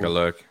 Let's take a Jumbo.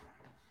 look.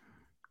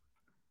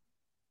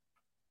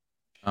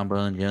 John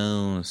Bone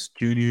Jones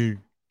Jr.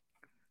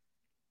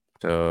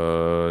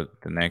 So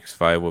the next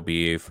fight will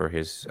be for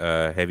his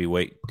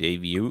heavyweight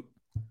debut.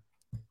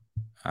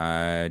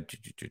 Yeah,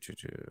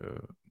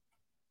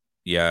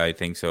 I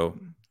think so.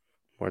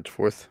 March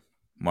 4th.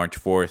 March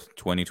 4th,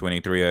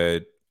 2023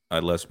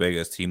 at Las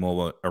Vegas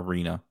T-Mobile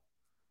Arena.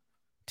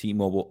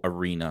 T-Mobile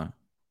Arena.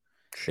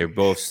 They're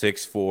both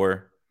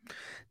 6'4".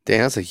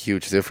 Damn, that's a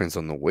huge difference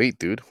on the weight,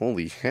 dude.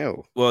 Holy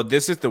hell. Well,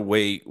 this is the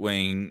weight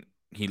when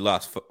he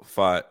last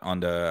fought on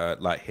the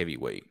light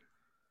heavyweight.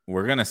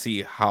 We're gonna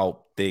see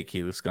how thick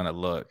he was gonna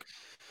look.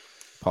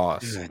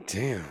 Pause God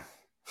damn.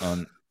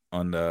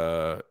 on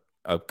the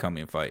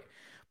upcoming fight,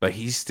 but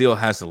he still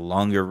has a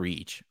longer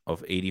reach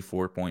of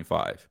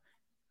 84.5,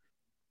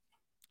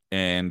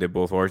 and they're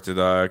both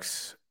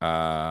orthodox.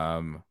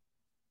 I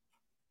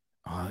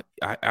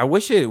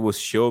wish it would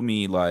show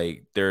me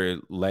like their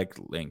leg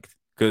length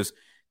because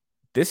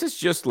this is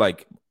just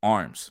like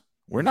arms.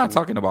 We're not Mhm.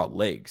 talking about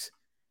legs.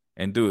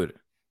 And dude,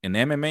 in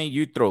MMA,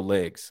 you throw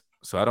legs.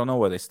 So I don't know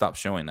why they stopped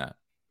showing that.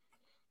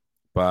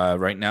 But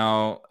right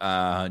now,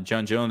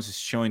 John Jones is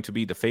showing to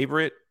be the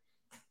favorite.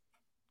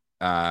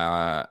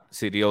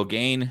 CDL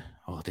Gain.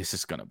 Oh, this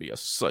is gonna be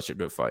such a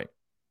good fight.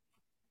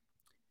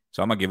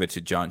 So I'm gonna give it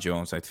to John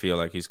Jones. I feel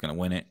like he's gonna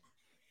win it.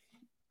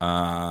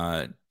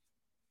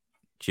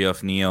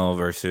 Geoff Neal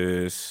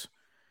versus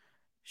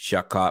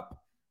Shakop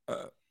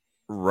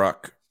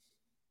Ruck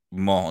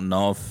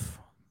Molnov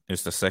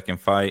is the second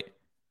fight.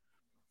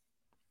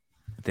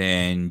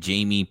 Then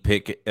Jamie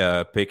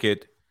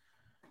Pickett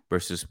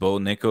versus Bo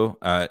Nickel.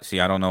 See,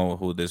 I don't know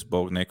who this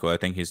Bo Nickel. I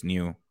think he's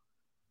new.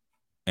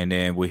 And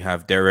then we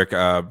have Derek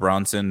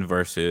Bronson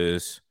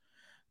versus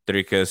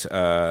Dricus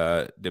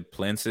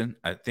de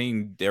I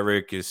think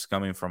Derek is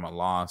coming from a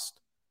loss.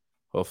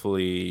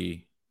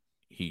 Hopefully,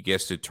 he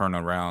gets to turn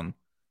around,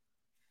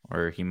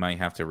 or he might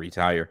have to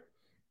retire.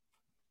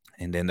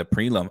 And then the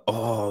prelim.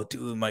 Oh,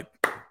 dude,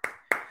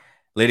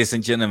 ladies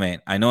and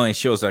gentlemen, I know it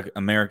shows like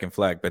American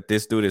flag, but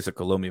this dude is a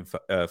Colombian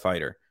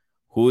fighter,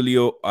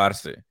 Julio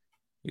Arce.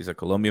 He's a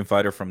Colombian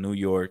fighter from New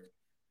York.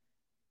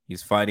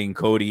 He's fighting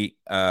Cody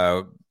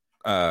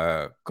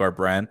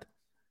Garbrandt,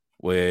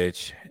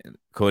 which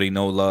Cody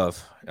no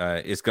love.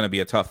 It's gonna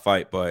be a tough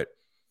fight, but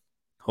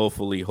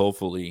hopefully,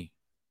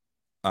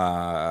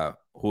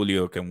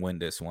 Julio can win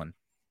this one.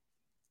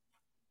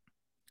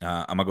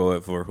 I'm gonna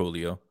go for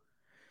Julio.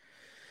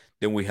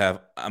 Then we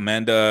have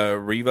Amanda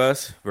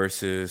Rivas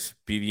versus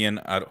Vivian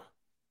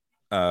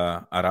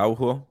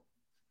Araujo,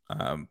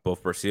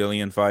 both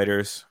Brazilian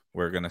fighters.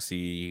 We're gonna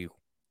see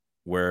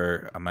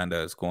where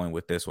Amanda is going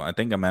with this one. I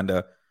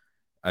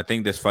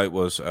think this fight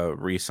was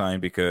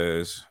re-signed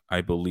because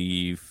I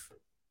believe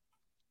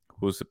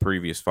who's the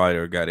previous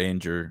fighter got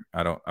injured.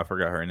 I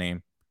forgot her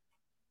name.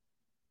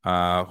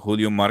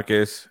 Julio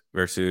Marquez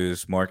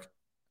versus Mark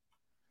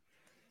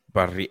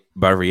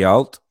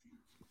Barrialt.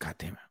 God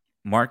damn it.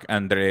 Mark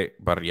Andre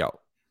Barrialt.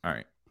 All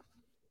right.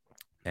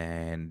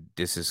 And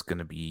this is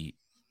gonna be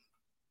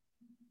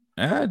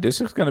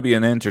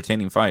an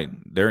entertaining fight.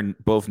 They're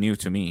both new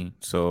to me,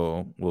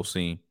 so we'll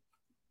see.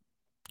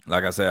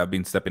 Like I said, I've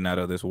been stepping out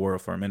of this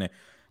world for a minute.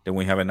 Then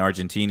we have an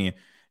Argentinian,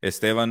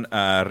 Esteban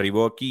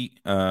Riboki,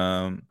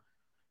 and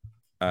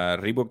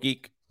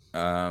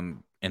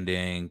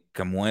then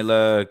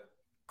Camuela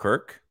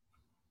Kirk,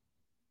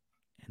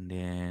 and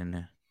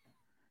then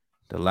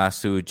the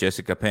last two,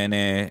 Jessica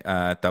Penne,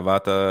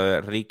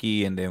 Tabata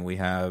Riki, and then we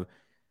have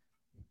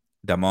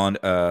Damon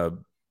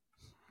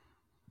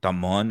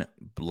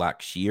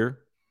Blackshear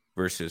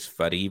versus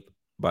Farid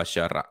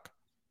Basharak.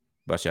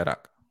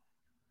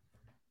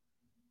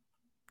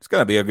 It's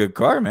gonna be a good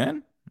card,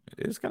 man.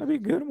 It's gonna be a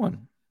good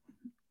one.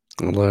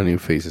 A lot of new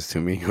faces to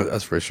me.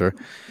 That's for sure.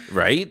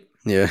 right?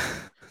 Yeah,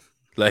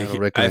 I don't Like I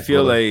recognize a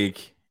feel lot of.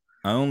 like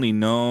I only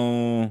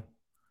know.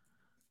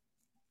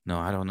 No,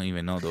 I don't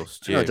even know those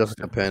I know chicks.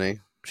 Jessica Penny.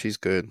 She's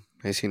good.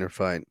 I seen her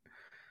fight.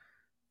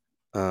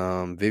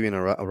 Vivian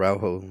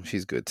Araujo.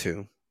 She's good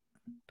too.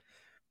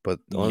 But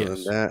other than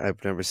Yes, that,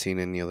 I've never seen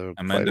any other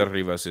Amanda fighter.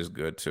 Rivas is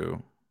good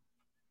too.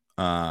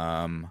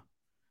 Um,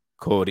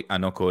 Cody, I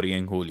know Cody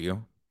and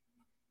Julio,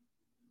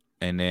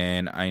 and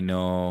then I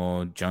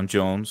know John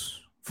Jones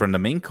from the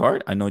main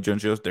card. I know John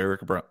Jones,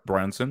 Derek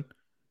Branson.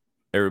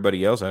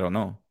 Everybody else, I don't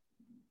know.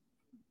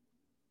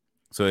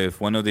 So if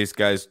one of these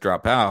guys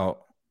drop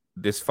out,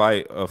 this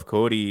fight of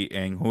Cody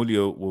and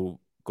Julio will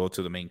go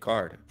to the main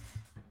card.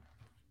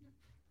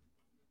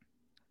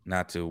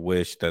 Not to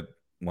wish that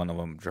one of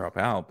them drop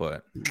out,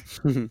 but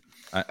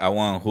I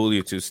want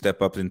Julio to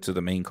step up into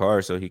the main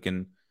card so he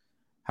can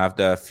have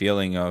that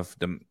feeling of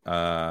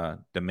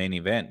the main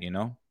event, you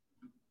know.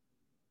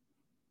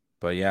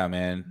 But yeah,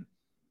 man,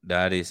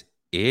 that is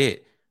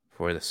it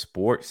for the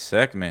sports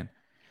segment.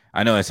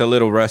 I know it's a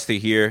little rusty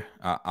here.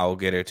 I'll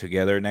get it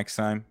together next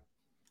time.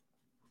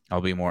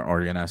 I'll be more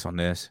organized on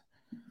this.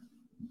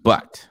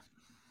 But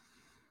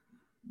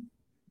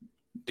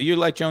do you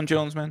like John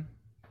Jones, man?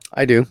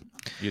 I do.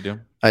 You do?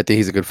 I think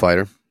he's a good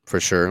fighter for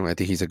sure. I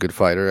think he's a good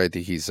fighter. I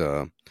think he's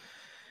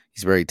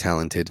very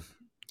talented.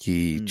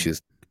 He Mm.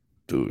 just,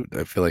 dude,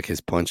 I feel like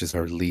his punches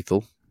are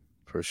lethal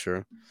for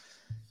sure.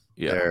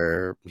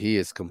 Yeah. He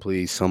is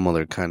completely some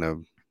other kind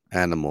of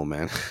animal,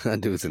 man.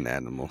 That dude's an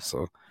animal.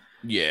 So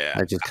Yeah.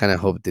 I just kind of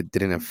hope it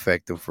didn't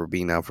affect him for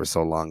being out for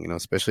so long,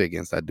 especially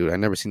against that dude. I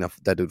never seen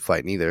that dude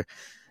fight neither.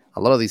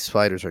 A lot of these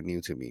fighters are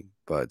new to me,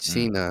 but Mm.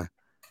 seeing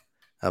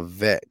a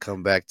vet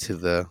come back to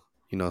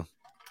you know,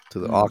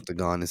 the Mm.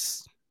 octagon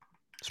is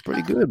it's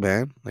pretty good,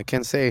 man. I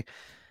can't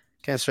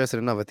stress it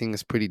enough. I think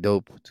it's pretty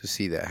dope to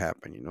see that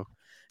happen. And I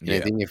Yeah.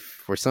 think if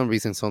for some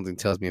reason something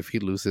tells me if he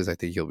loses, I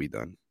think he'll be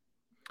done.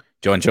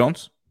 John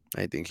Jones?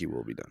 I think he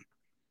will be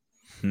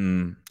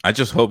done. I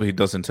just hope he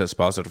doesn't test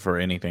positive for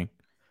anything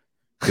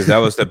because that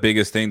was the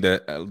biggest thing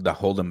that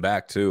hold him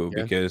back too.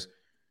 Yeah. Because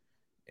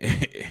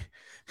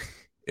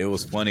it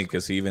was funny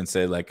because he even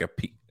said like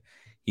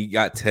he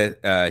got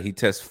he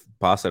test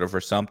positive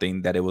for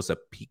something that it was a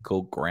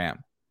picogram.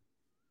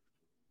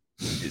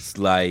 It's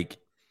like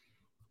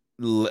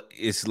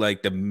it's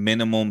like the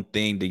minimum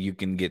thing that you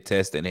can get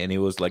tested, and it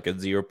was like a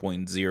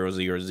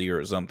 0.000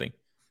 or something.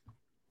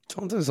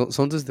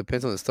 Sometimes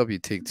depends on the stuff you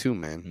take too,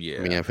 man. I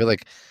mean, Yeah. I feel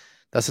like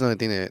that's another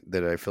thing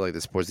that I feel like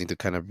the sports need to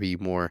kind of be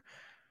more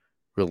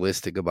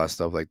realistic about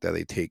stuff like that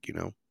they take.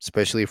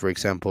 Especially for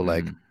example,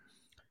 like Mm.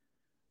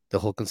 the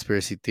whole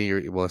conspiracy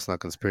theory. Well, it's not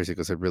conspiracy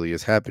because it really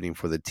is happening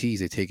for the teas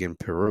they take in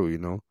Peru.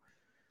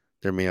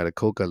 They're made out of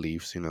coca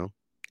leaves, and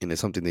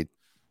it's something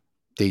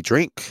they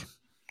drink.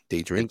 They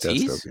The drink that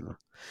stuff, teas?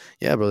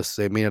 Yeah, bro,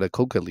 they're made out of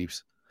coca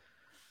leaves.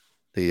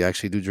 They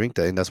actually do drink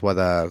that, and that's why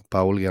the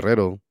Paul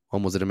Guerrero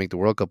almost didn't make the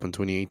World Cup in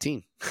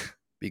 2018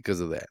 because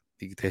of that.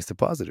 He tested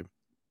positive.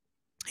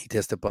 He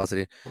tested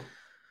positive,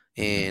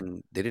 Yeah.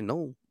 and they didn't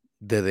know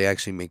that they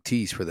actually make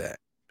teas for that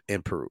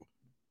in Peru.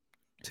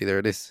 See, there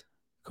it is.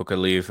 Coca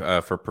leaf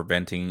for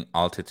preventing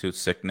altitude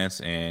sickness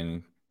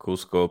in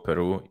Cusco,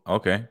 Peru.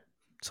 Okay.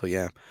 So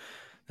yeah,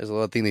 there's a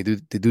lot of things they do.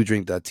 They do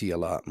drink that tea a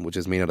lot, which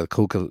is made out of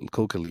coca leaf,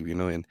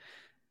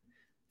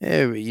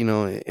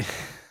 and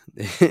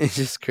it's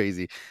just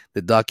crazy.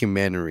 The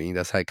documentary.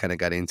 That's how I kind of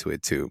got into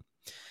it too.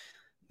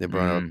 They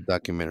brought out Mm. a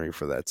documentary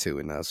for that too,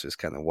 and I was just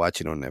kind of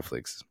watching on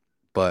Netflix.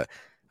 But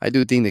I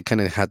do think they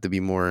kind of have to be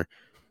more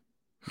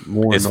It's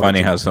funny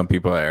how knowledgeable. some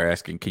people are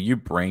asking, can you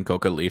bring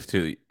coca leaf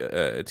to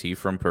tea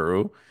from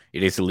Peru?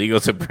 It is illegal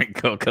to bring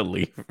coca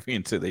leaf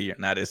into the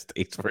United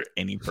States for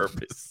any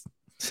purpose.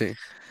 See,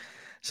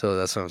 so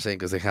that's what I'm saying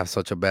because they have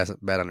such a bad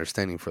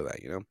understanding for that.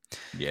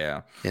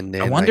 Yeah. And I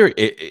then like, wonder,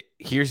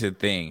 here's the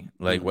thing.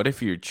 Like, mm, what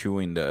if you're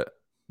chewing the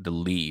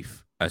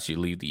leaf as you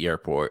leave the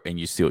airport and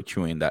you're still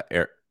chewing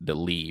the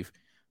leaf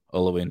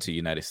all the way into the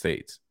United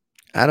States?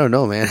 I don't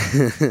know, man.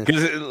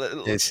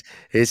 Because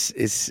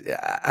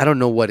I don't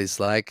know what it's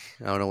like.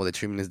 I don't know what the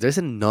treatment is. There's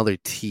another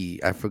tea.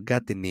 I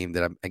forgot the name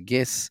that I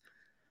guess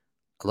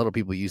a lot of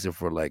people use it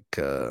for like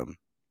kind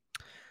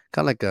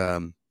of like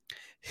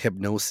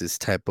hypnosis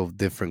type of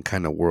different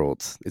kind of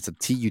worlds. It's a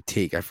tea you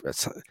take. It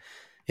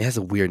has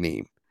a weird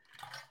name,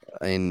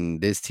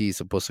 and this tea is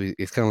supposed to be.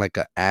 It's kind of like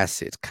an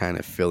acid kind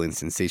of feeling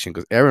sensation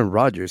because Aaron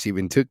Rodgers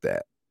even took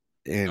that,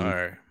 and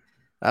or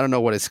I don't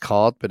know what it's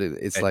called, but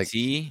it's a like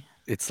tea.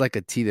 it's like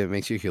a tea that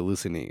makes you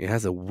hallucinate. It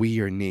has a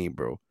weird name,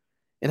 bro.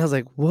 And I was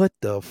like, what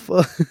the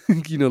fuck?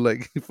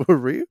 Like for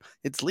real?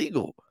 It's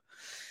legal.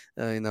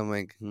 And I'm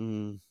like,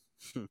 I'm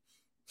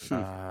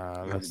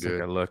Let's take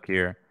good. a look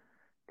here.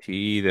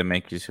 Tea that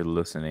makes you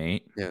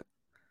hallucinate. Yeah,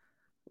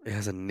 it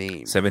has a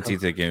name. 17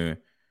 that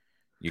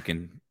you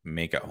can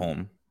make at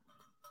home.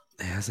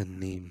 It has a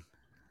name.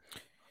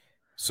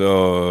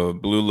 So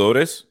Blue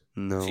Lotus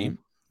No, tea,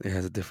 it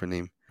has a different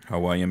name.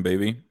 Hawaiian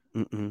baby.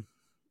 Mm-mm.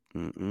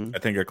 Mm-mm. I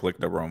think I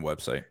clicked the wrong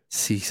website.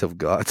 Seas of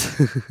God.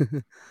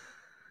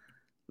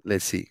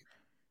 Let's see.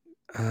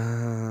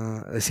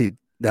 Let's see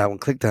that one.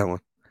 Click that one.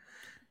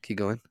 Keep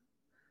going.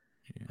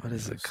 What Yeah,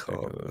 is it let's take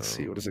a called? Let's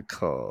see. What is little. it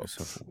called? It's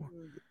a,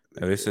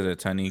 I visited a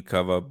tiny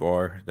kava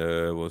bar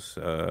that was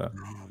Oh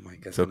my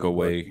god, it's took gonna bug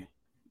me. away.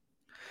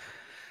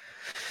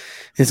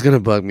 It's gonna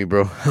bug me,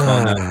 bro.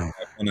 Kona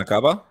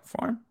Konakaba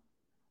farm.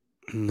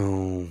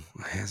 No,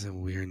 it has a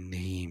weird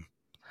name.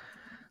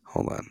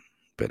 Hold on.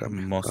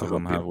 Espérame. Most I'll of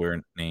them help you. have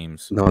weird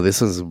names. No,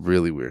 this one's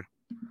really weird.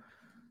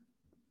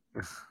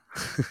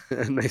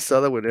 And I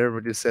saw that when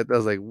everybody said that, I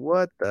was like,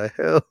 what the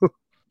hell?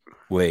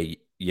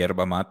 Wait,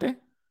 yerba mate?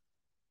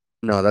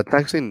 No, that's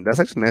actually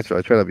natural.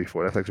 I tried that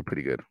before. That's actually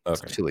pretty good.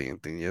 It's a Okay. Chilean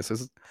thing. Yes,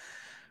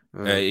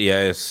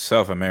 Yeah, it's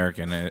South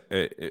American.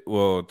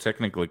 Well,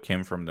 technically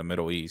came from the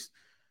Middle East,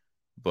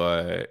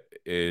 but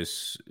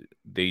is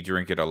they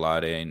drink it a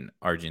lot in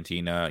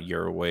Argentina,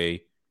 Uruguay,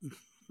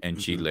 and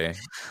mhm. Chile.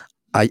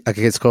 I think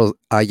it's called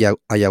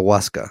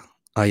ayahuasca.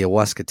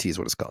 Ayahuasca tea is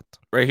what it's called.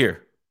 Right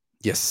here.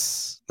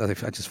 Yes, I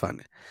just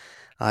found it.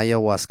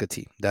 Ayahuasca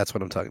tea. That's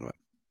what I'm talking about.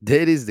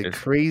 That is the It's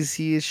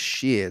craziest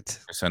shit.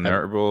 it's an I've,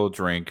 herbal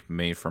drink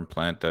made from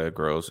plant that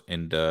grows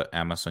in the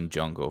Amazon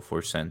jungle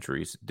for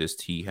centuries. This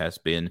tea has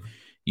been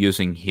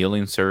using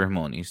healing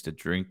ceremonies. The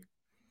drink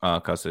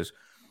causes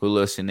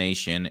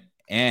hallucination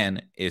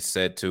and is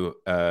said to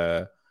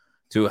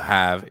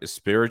have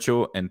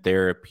spiritual and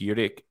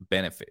therapeutic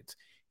benefits.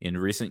 In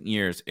recent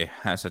years, it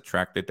has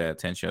attracted the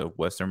attention of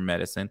Western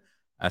medicine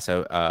as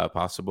a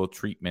possible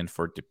treatment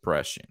for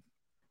depression.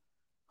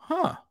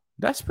 Huh,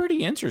 that's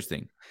pretty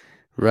interesting.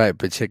 right,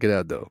 but check it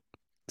out though.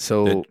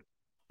 That So,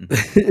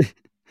 Mhm.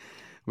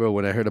 bro,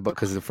 when I heard about,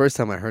 because the first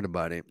time I heard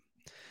about it,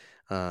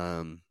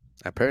 um,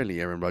 apparently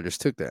Aaron Rodgers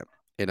took that,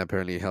 and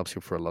apparently it helps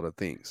you for a lot of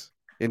things.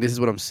 And this is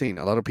what I'm saying.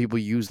 A lot of people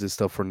use this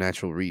stuff for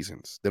natural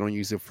reasons. They don't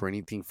use it for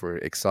anything for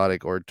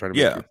exotic or trying to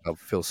make Yeah. yourself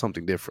feel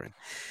something different.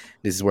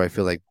 This is where I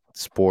feel like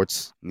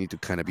sports need to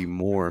kind of be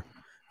more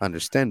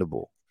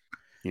understandable.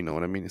 You know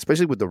what I mean?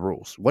 Especially with the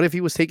rules. What if he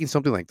was taking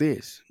something like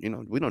this? We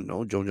don't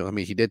know. Jojo. I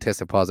mean, he did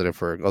test positive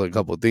for other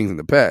couple of things in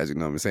the past. You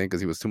know what I'm saying? Because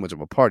he was too much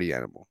of a party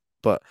animal.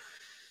 But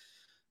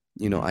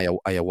Mhm.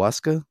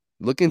 ayahuasca.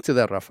 Look into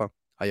that, Rafa.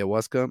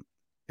 Ayahuasca.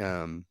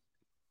 Um,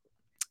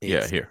 Yeah,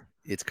 it's here.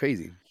 it's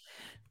crazy.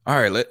 All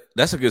right,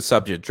 that's a good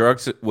subject.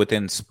 Drugs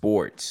within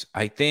sports.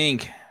 I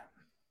think.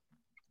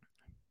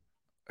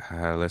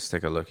 Let's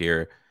take a look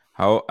here.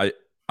 How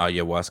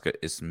ayahuasca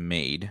is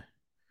made.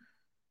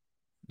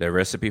 The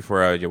recipe for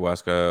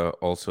ayahuasca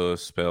also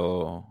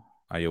spell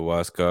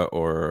ayahuasca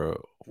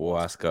or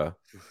huasca.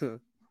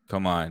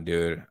 Come on,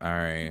 dude. All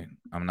right,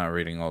 I'm not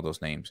reading all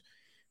those names.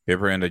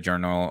 Paper in the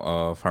Journal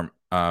of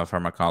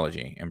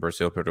Pharmacology. In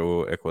Brazil,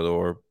 Peru,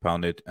 Ecuador,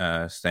 pounded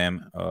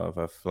stem of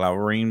a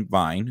flowering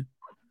vine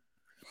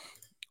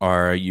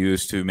are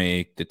used to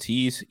make the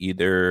teas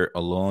either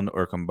alone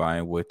or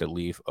combined with the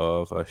leaf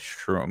of a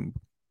shroom.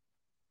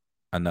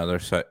 Another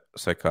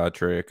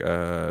psychiatric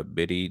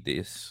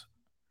this.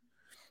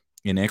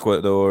 In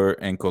Ecuador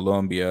and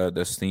Colombia,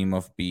 the steam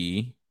of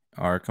bee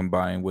are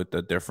combined with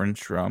a different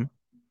shroom.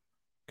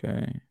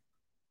 Okay.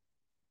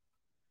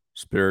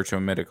 Spiritual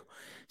medical.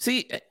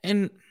 See,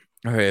 and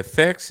okay,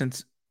 effects and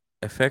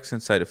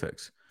side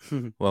effects.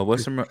 Well,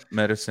 Western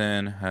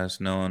medicine has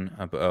known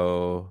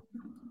about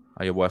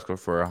ayahuasca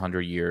for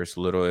 100 years.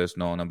 Little is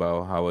known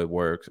about how it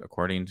works,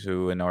 according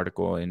to an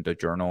article in the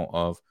Journal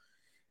of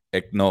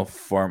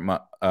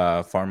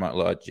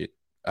Pharmacology.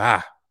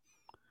 Ah,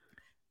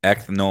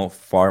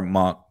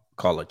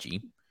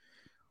 Ethnopharmacology.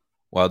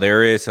 While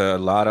there is a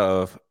lot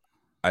of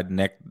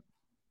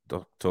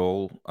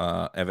anecdotal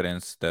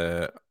evidence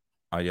that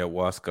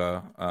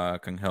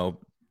ayahuasca can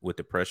help with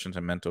depression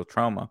and mental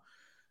trauma,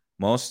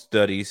 most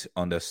studies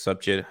on the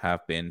subject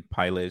have been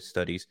pilot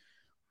studies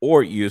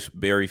or use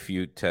very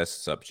few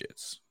test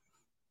subjects.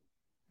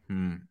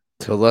 Hmm.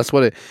 So that's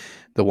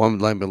the one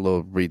line below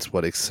reads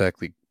what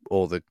exactly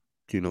all the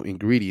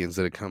ingredients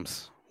that it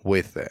comes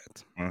with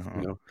that. You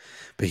Uh-huh. know,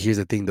 but here's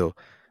the thing though.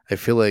 I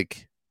feel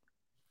like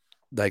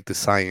the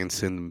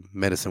science and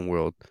medicine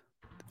world,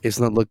 it's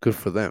not look good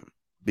for them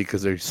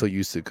because they're so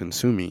used to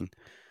consuming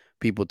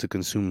people to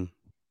consume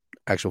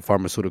actual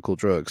pharmaceutical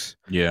drugs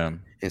Yeah.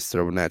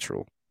 instead of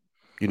natural.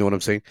 You know what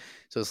I'm saying?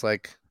 So it's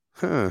like,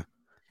 huh?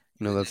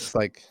 That's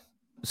like,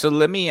 So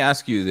let me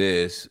ask you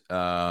this.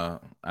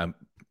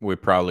 We're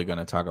probably going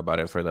to talk about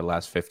it for the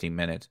last 15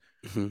 minutes.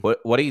 mhm.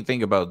 What do you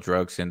think about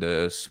drugs in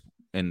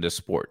the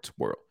sports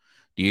world?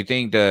 Do you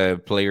think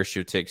the players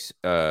should take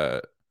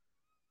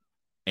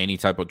any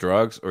type of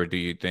drugs, or do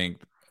you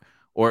think,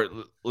 or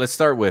let's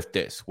start with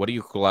this: what do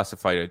you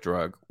classify a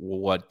drug?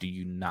 What do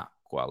you not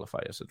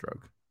qualify as a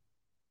drug?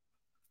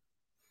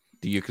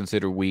 Do you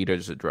consider weed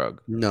as a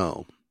drug?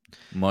 No.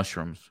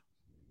 Mushrooms?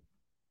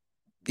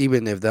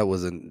 Even if that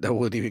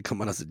wouldn't even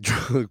come out as a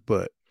drug,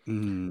 but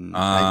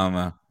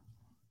Um,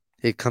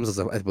 it comes as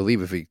I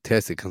believe if it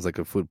tests, it comes like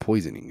a food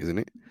poisoning, isn't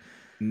it?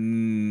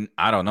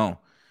 I don't know,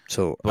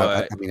 So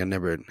but I mean, I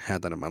never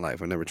had that in my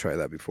life. I never tried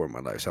that before in my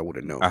life, so I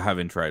wouldn't know. I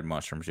haven't tried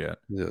mushrooms yet.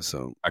 Yeah,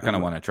 so I I kind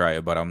of don't. want to try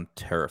it, but I'm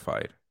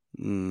terrified.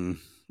 Mm,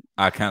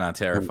 I kind of I'm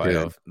terrified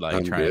good. of like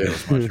I'm trying good.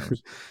 those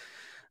mushrooms.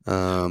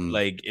 um,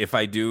 Like if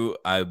I do,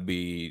 I'd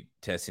be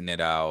testing it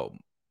out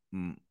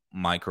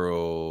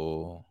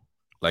micro,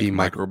 like be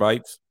micro.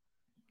 microbites,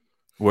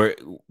 where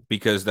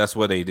because that's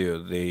what they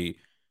do.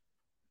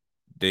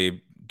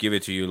 They give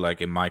it to you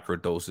like in micro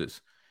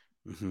doses,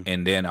 Mhm.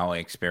 and then I'll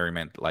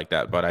experiment like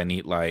that. But I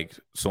need like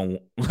some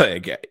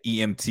like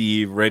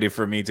EMT ready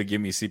for me to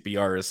give me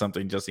CPR or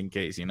something just in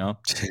case, you know.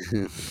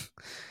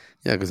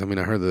 Yeah, because I mean,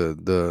 I heard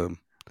the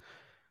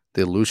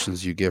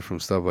illusions you get from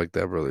stuff like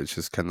that, brother. It's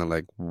just kind of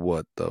like,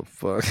 what the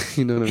fuck,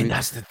 you know what I And mean?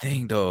 that's the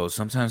thing, though.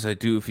 Sometimes I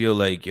do feel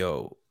like,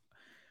 yo,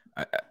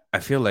 I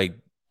feel like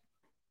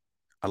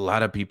a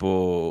lot of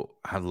people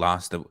have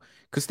lost the.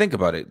 Because think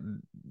about it,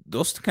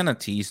 those kind of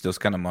teas, those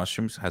kind of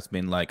mushrooms, has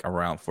been like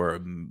around for a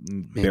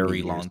Many very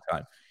years. long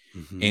time.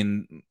 Hmm.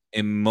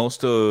 In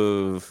most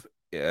of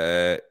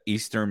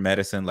Eastern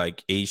medicine,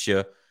 like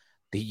Asia,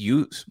 they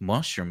use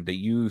mushroom.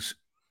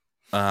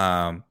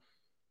 Um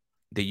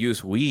they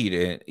use weed,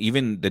 and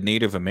even the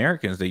Native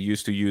Americans, they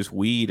used to use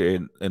weed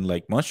and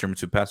like mushrooms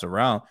to pass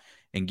around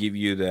and give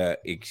you the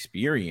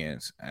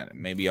experience. And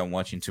maybe I'm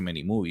watching too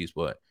many movies,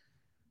 but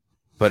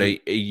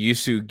it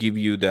used to give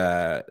you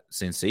the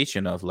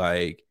sensation of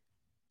like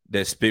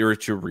the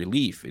spiritual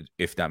relief,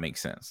 if that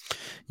makes sense.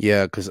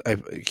 Yeah, because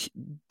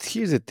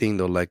here's the thing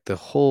though, like the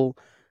whole,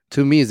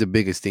 to me, is the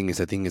biggest thing is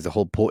I think is the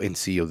whole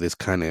potency of this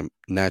kind of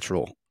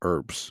natural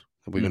herbs.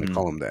 If we're gonna Hmm.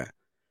 call them that.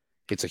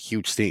 It's a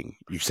huge thing.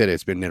 You said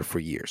it's been there for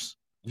years.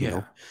 You know,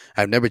 Yeah.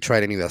 I've never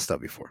tried any of that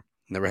stuff before.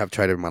 Never have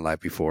tried it in my life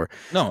before.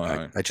 No.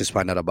 I just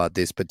find out about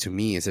this, but to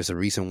me, is there's a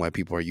reason why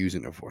people are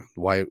using it for.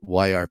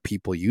 Why are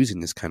people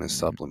using this kind of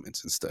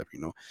supplements and stuff?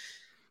 You know,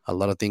 a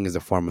lot of things is the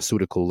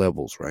pharmaceutical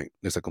levels, right?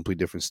 There's a complete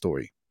different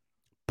story.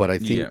 But I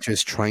think Yeah.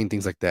 just trying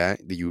things like that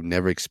you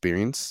never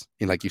experience,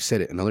 and like you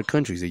said, it in other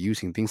countries, they're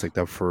using things like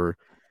that for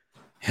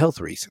health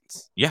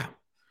reasons, Yeah.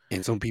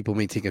 and some people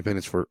may take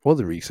advantage for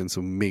other reasons,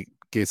 so make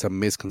get some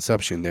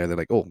misconception there. They're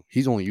like, "Oh,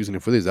 he's only using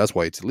it for this. That's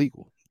why it's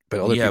illegal."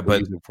 But other Yeah. people But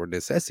use it for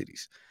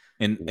necessities.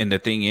 You know? and the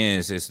thing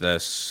is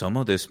that some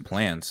of these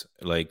plants,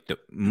 like the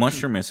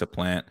mushroom is a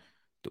plant,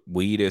 the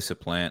weed is a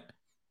plant,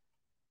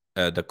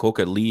 the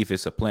coca leaf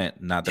is a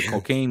plant, not the Yeah,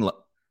 cocaine,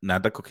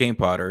 not the cocaine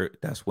powder.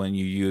 That's when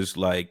you use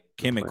like the plant.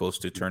 chemicals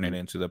to turn it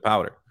Hmm. into the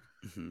powder.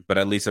 Hmm. But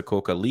at least a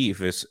coca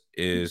leaf is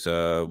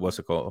what's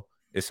it called?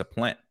 It's a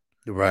plant,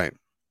 Right,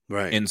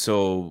 right, and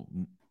so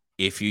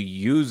if you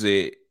use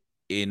it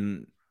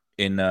in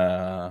in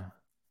a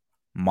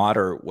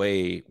moderate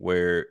way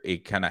where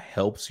it kind of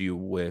helps you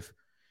with,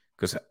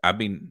 because I've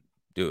been,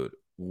 dude,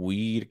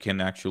 weed can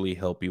actually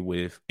help you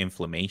with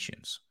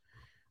inflammations,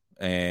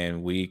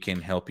 and we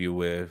can help you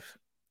with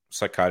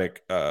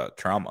psychotic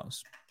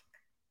traumas.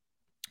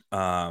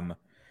 Um,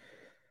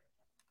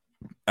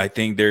 I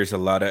think there's a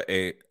lot of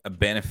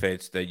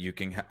benefits that you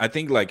can. I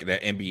think like the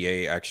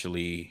NBA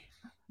actually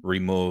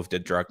removed the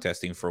drug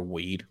testing for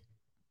weed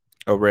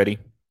already.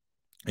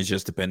 It's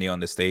just depending on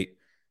the state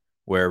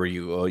wherever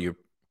you go. You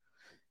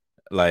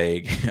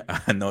like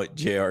I know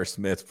J.R.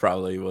 Smith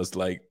probably was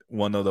like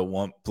one of the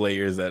one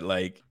players that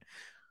like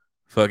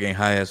fucking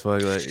high as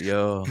fuck. Like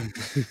yo,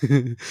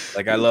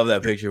 like I love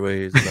that picture where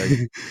he's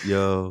like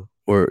yo.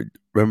 or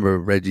remember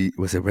Reggie?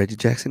 Was it Reggie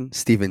Jackson?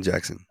 Steven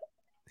Jackson.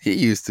 He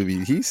used to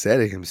be. He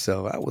said it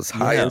himself. I was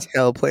high Yeah, as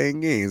hell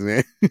playing games,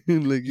 man.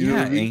 Like, you know yeah,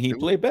 what I and mean? he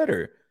played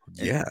better.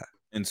 And, Yeah.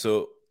 and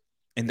so,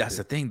 and that's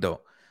the thing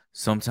though.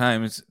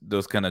 Sometimes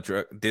those kind of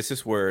drug. This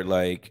is where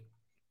like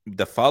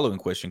the following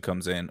question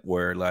comes in,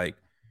 where like,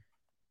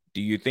 do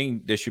you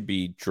think there should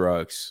be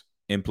drugs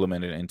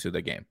implemented into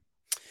the game?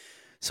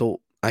 So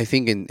I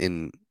think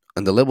in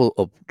on the level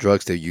of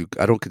drugs that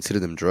I don't consider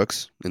them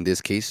drugs in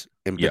this case,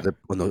 and but Yeah.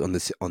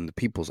 on the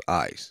people's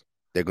eyes,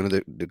 they're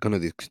gonna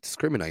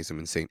discriminate them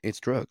and saying it's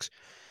drugs.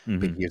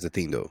 But Hmm. here's the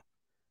thing, though,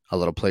 a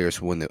lot of players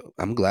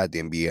I'm glad the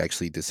NBA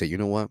actually did say, you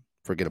know what,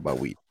 forget about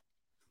weed.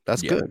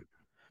 That's Yeah. good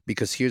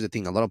because here's the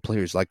thing, a lot of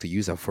players like to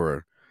use that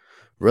for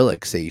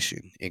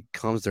relaxation. It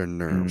calms their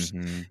nerves.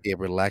 Hmm. It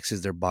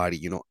relaxes their body.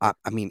 You know, I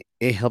mean,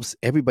 it helps.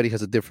 Everybody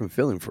has a different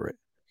feeling for it.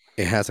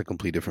 It has a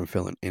complete different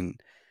feeling, and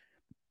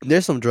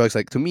there's some drugs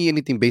like to me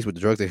anything based with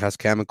drugs that has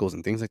chemicals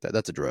and things like that.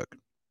 That's a drug.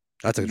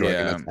 That's a drug,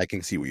 and Yeah. I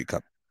can see where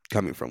you're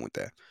coming from with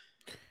that.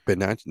 But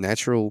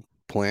natural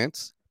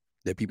plants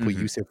that people Hmm.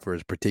 use it for a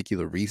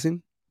particular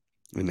reason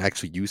and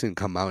actually use it and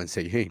come out and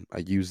say, "Hey, I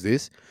use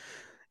this."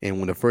 And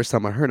when the first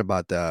time I heard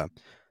about the,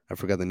 I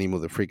forgot the name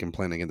of the freaking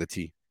plant again, the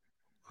tea.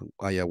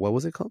 Yeah, what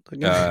was it called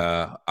again?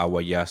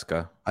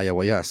 Ayahuasca.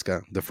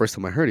 Ayahuasca. The first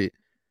time I heard it,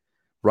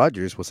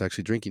 Rogers was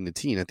actually drinking the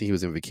tea, and I think he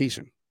was on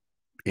vacation,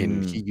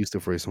 and he Mm. used it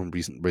for his own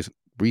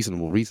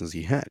reasonable reasons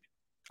he had.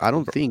 I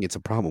don't think it's a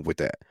problem with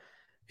that.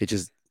 It's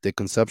just the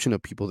consumption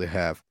of people that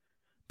have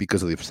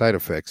because of the side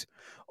effects.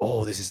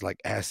 Oh, this is like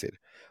acid.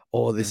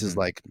 Oh, this is Hmm.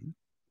 like,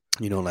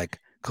 like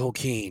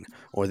cocaine,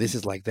 or this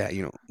is like that.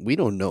 We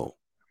don't know.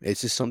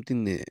 It's just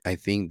something that I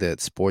think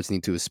that sports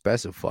need to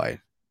specify.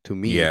 To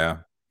me,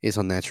 Yeah. it's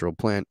a natural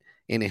plant,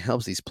 and it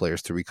helps these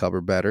players to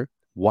recover better.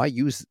 Why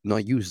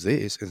not use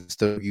this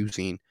instead of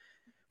using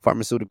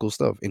pharmaceutical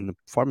stuff. In the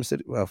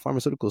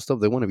pharmaceutical stuff,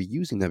 they want to be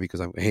using that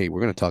because hey,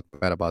 we're going to talk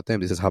bad about them.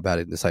 This is how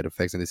bad the side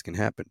effects and this can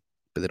happen,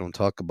 but they don't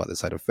talk about the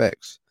side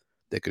effects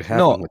that could happen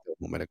No, with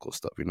the medical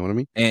stuff. You know what I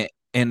mean?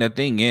 and the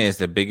thing is,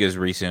 the biggest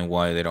reason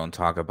why they don't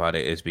talk about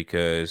it is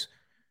because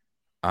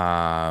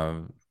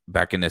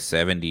back in the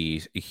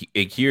 70s,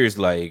 here's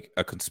like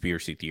a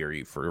conspiracy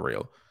theory for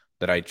real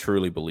that I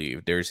truly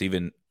believe. There's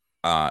even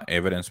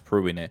evidence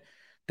proving it,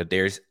 that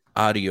there's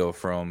audio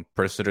from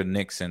President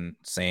Nixon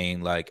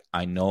saying like,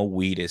 I know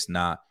weed is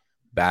not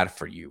bad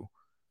for you,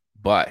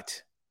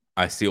 but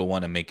I still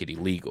want to make it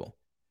illegal.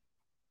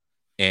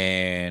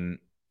 And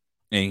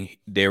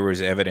there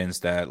was evidence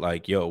that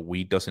like, yo,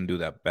 weed doesn't do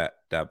that bad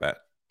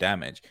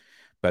damage.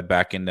 But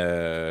back in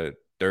the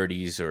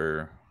 30s,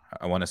 or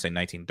I want to say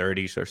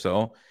 1930s or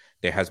so,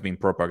 there has been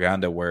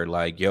propaganda where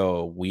like,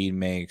 yo, weed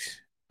makes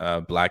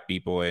black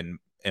people and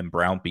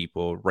brown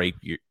people rape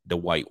the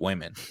white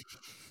women.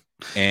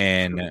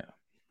 And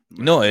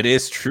no, it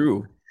is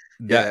true.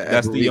 Yeah, I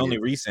That's the believe only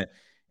you. reason.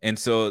 And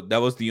so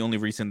that was the only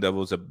reason that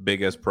was the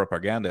biggest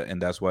propaganda,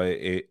 and that's why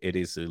it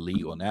is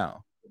illegal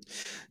now.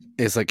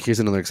 It's like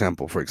here's another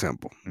example. For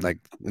example, like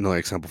another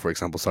example. For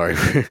example, sorry,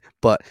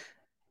 but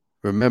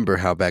remember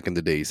how back in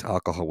the days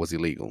alcohol was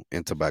illegal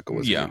and tobacco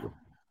was Yeah. illegal.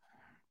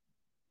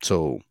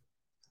 So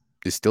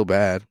it's still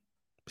bad.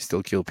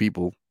 Still kill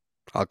people.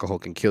 Alcohol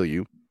can kill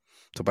you.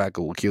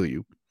 Tobacco will kill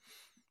you.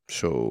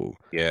 So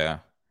Yeah.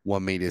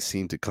 what made it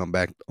seem to come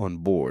back on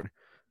board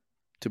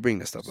to bring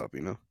that stuff up?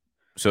 You know.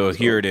 So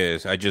here So it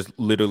is. I just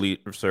literally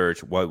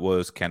searched what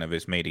was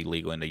cannabis made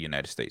illegal in the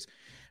United States.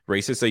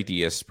 Racist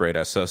ideas spread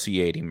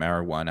associating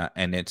marijuana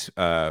and its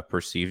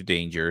perceived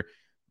danger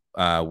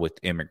with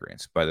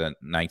immigrants. By the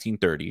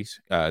 1930s,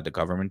 the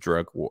government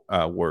drug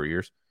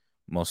warriors,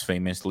 most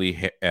famously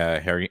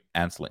Harry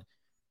Anslinger,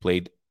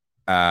 played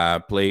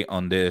play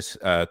on this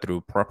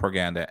through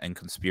propaganda and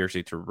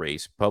conspiracy to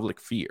raise public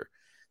fear.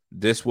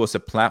 This was a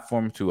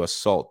platform to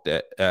assault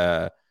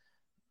the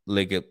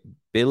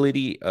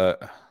legability,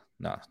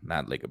 no,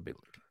 not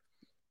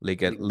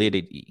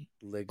legality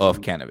of legal.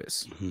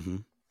 cannabis. Hmm.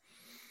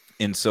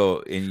 And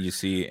so, and you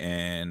see,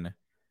 and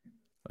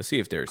let's see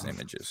if there's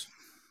images.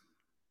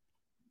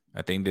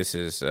 I think this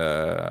is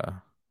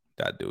that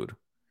dude.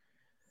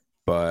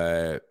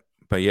 But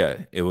but yeah,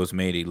 it was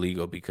made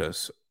illegal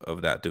because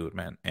of that dude,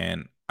 man.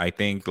 And I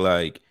think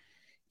like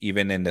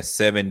even in the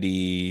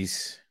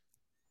 70s,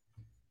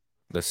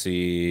 let's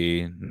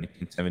see,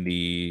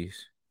 1970s,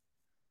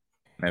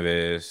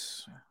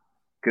 cannabis,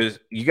 because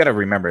you got to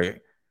remember,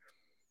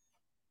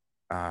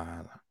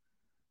 uh,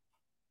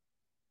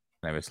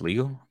 cannabis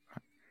legal.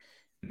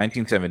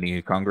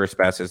 1970, Congress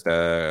passes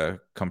the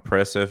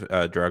Compressive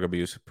Drug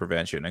Abuse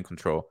Prevention and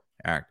Control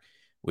Act,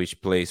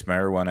 which placed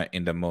marijuana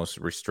in the most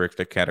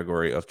restricted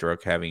category of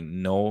drug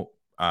having no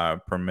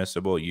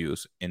permissible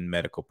use in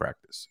medical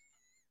practice.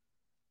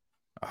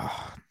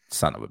 Oh,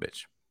 son of a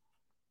bitch.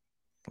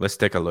 Let's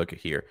take a look at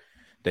here.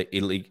 The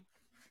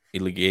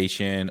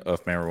illegation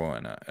of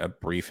marijuana, a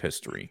brief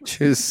history.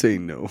 Just say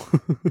no.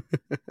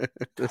 God.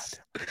 That's,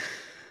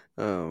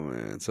 oh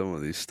man, some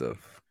of these stuff.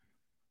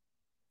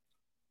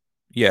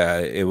 Yeah,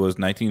 it was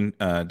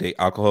the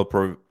alcohol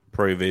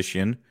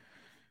prohibition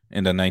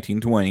in the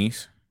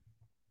 1920s.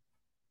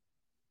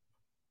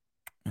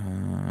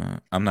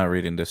 I'm not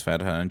reading this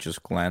fat, I'm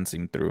just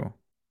glancing through.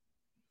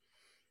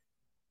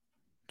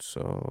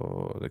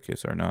 So the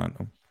kids are not.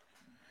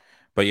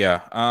 But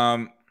yeah,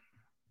 I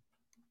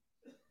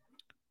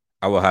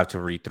will have to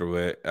read through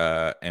it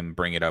and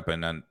bring it up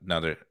in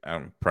another.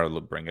 I'll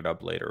probably bring it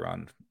up later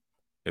on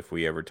if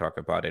we ever talk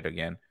about it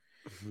again.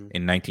 Mhm.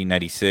 In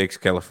 1996,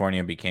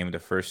 California became the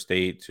first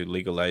state to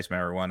legalize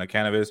marijuana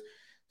cannabis,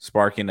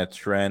 sparking a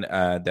trend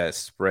that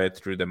spread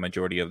through the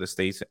majority of the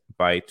states.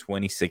 By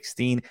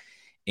 2016,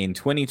 in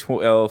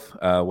 2012,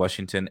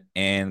 Washington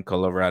and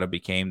Colorado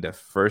became the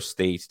first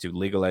states to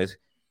legalize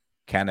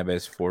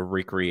cannabis for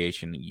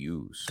recreation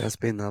use. That's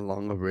been that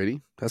long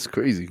already. That's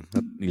crazy.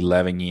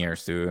 11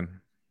 years, dude.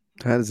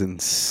 That is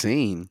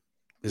insane.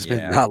 It's been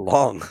Yeah. that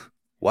long.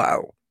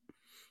 Wow.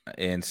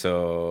 And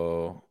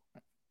so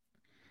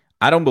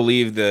I don't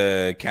believe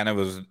the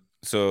cannabis.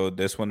 So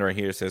this one right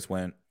here says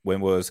when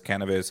was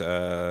cannabis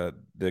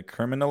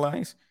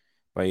decriminalized?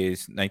 By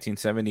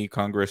 1970,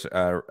 Congress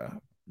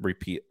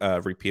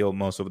repealed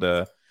most of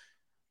the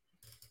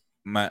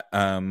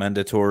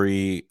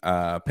mandatory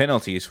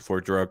penalties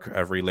for drug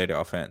related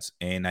offense.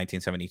 In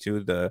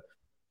 1972,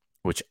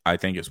 which I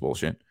think is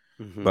bullshit,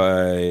 Hmm.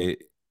 but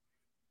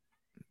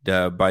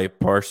the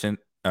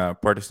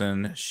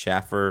partisan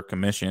Schaffer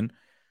Commission,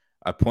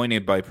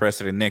 appointed by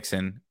President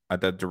Nixon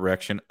at the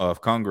direction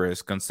of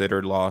Congress,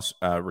 considered laws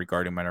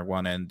regarding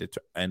marijuana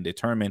and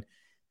determined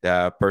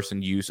that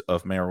person use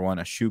of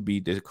marijuana should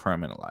be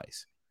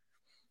decriminalized.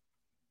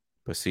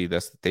 But see,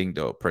 that's the thing,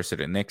 though.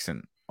 President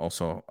Nixon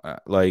also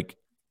like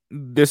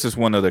this is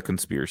one of the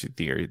conspiracy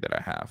theory that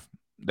I have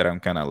that I'm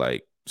kind of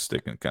like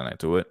sticking kind of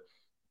to it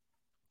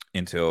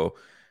until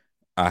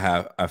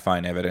I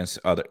find evidence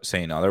other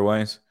saying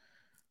otherwise.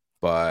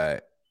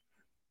 But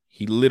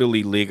he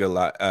literally made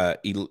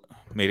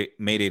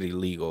it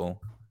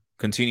illegal,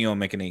 continue on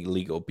making it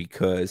illegal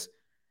because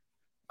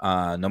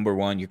number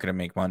one, you couldn't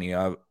make money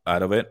out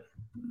of it.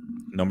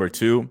 Number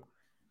two,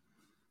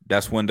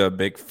 that's when the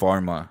big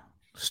pharma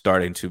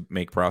starting to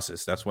make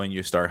process. That's when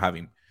you start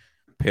having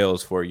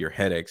pills for your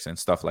headaches and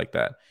stuff like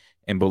that.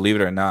 And believe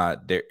it or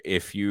not, there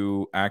if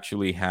you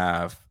actually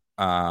have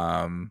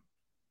a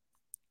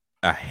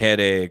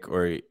headache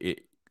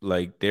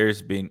like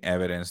there's been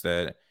evidence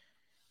that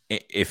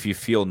if you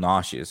feel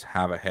nauseous,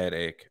 have a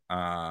headache.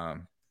 Let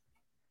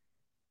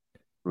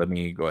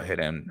me go ahead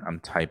and I'm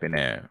typing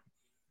it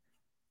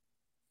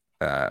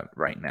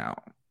right now.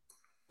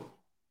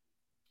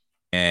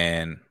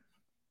 And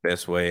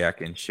best way I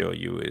can show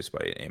you is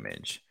by an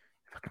image.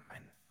 If I can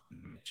find an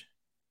image.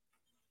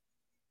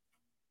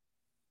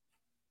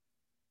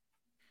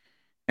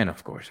 And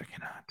of course I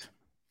cannot.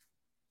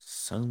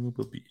 Son of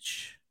a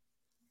bitch.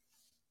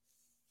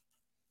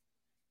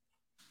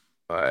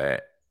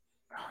 But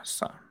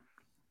son,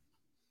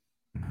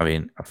 I'm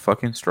having a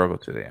fucking struggle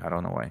today. I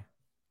don't know why.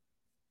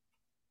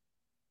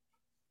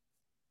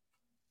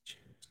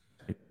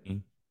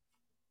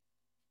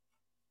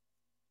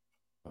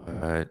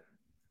 But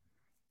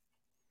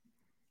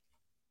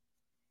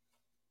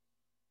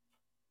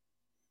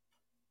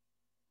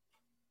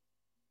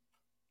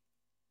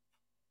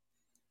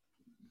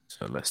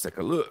so let's take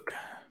a look.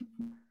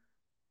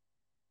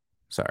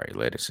 Sorry,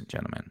 ladies and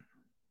gentlemen.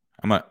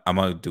 I'm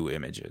gonna do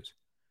images.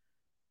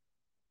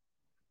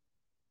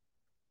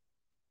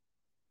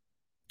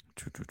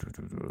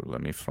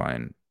 Let me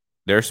find.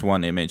 There's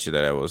one image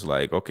that I was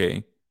like,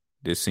 okay,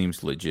 this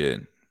seems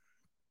legit,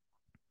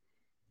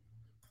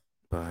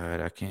 but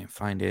I can't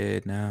find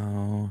it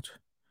now.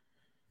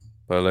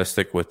 But let's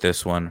stick with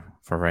this one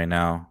for right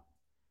now.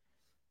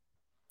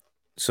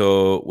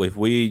 So with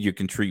weed, you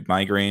can treat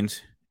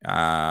migraines,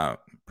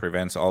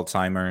 prevents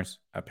Alzheimer's.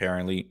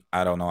 Apparently,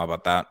 I don't know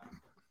about that.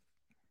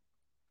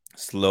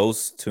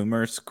 Slows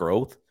tumors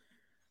growth,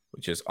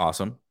 which is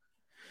awesome.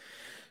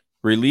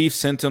 Relieve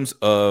symptoms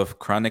of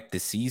chronic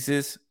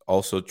diseases.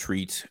 Also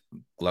treats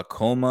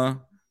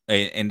glaucoma,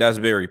 and that's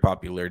very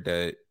popular.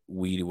 That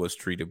weed was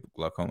treated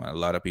glaucoma. A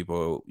lot of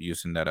people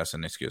using that as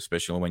an excuse,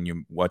 especially when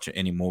you watch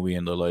any movie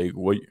and they're like,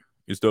 "What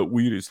is that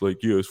weed?" It's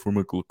like, "Yeah, it's for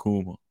my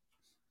glaucoma."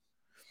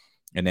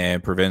 And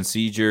then prevent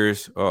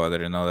seizures. Oh, I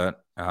didn't know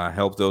that.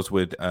 Help those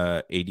with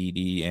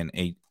ADD and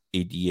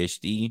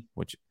ADHD,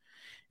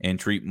 and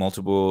treat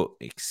multiple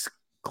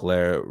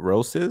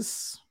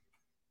sclerosis.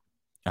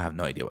 I have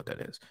no idea what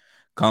that is.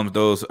 Calms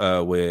those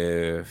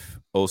with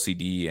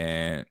OCD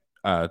and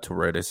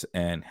Tourette's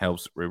and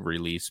helps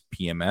release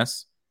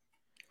PMS.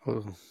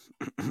 Oh.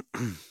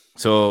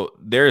 So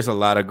there's a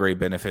lot of great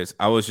benefits.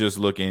 I was just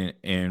looking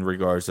in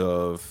regards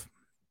of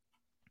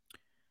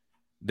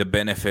the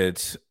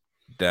benefits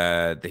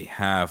that they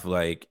have.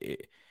 Like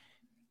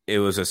it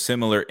was a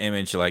similar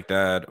image like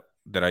that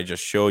I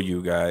just showed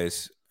you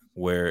guys,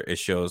 where it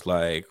shows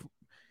like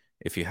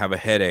if you have a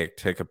headache,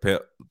 take a pill,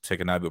 take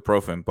an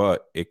ibuprofen,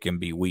 but it can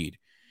be weed.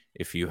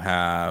 If you're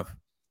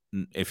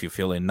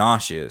feeling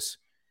nauseous,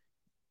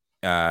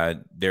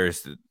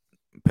 there's the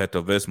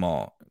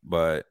Pepto-Bismol,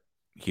 but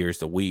here's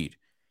the weed.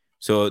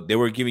 So they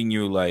were giving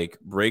you like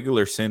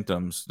regular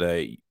symptoms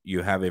that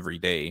you have every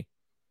day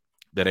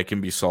that it can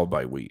be solved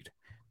by weed.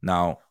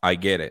 Now, I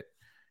get it.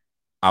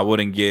 I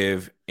wouldn't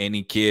give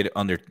any kid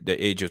under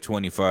the age of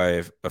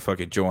 25 a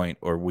fucking joint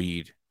or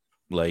weed.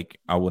 Like,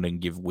 I wouldn't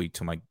give weed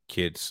to my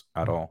kids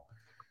at all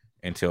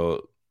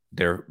until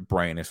their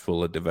brain is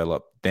fully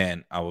developed.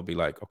 Then I would be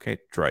like, okay,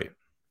 try it.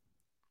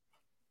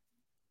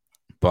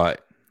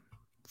 But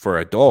for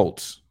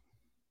adults,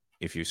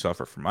 if you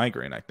suffer from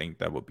migraine, I think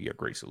that would be a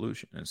great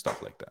solution and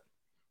stuff like that.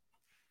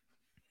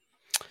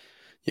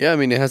 Yeah, I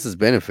mean, it has its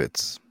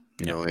benefits.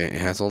 You know, it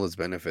has all its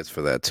benefits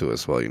for that too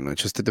as well. You know,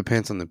 it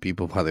depends on the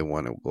people how they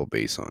want to go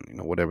based on, you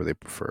know, whatever they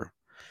prefer.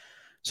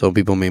 Some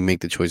people may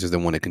make the choices they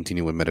want to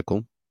continue with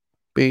medical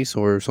base,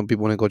 or some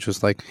people want to go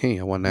just like, hey,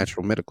 I want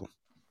natural medical.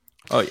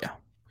 Oh yeah,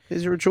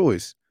 it's your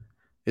choice.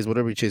 It's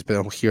whatever you choose.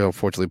 But here,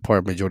 unfortunately,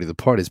 majority of the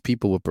part is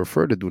people would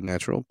prefer to do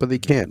natural, but they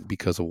can't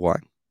because of what?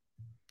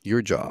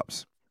 Your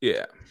jobs.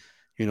 Yeah,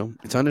 you know,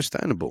 it's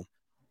understandable.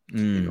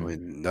 You know,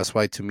 and that's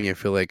why to me, I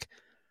feel like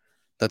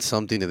that's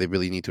something that they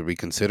really need to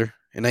reconsider.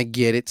 And I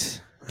get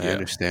it. I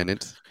understand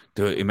it.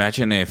 Dude,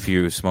 imagine if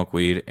you smoke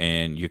weed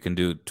and you can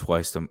do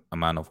twice the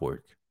amount of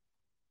work.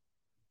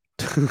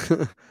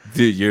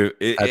 Dude,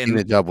 I think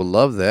the job will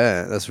love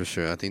that. That's for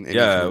sure. I think any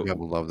job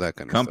will love that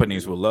kind of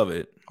companies will love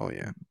it. Oh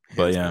yeah,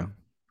 but yeah,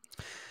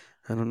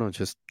 I don't know.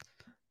 Just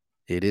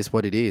it is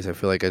what it is. I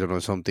feel like I don't know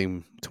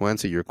something to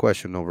answer your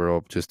question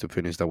overall. Just to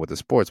finish that with the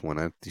sports one,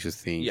 I just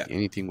think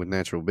anything with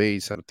natural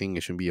base, I don't think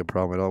it shouldn't be a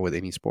problem at all with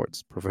any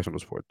sports, professional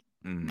sport.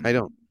 I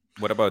don't.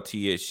 What about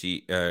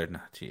THC?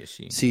 Not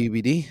THC.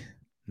 CBD?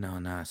 No,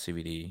 not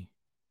CBD.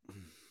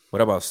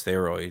 What about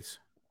steroids?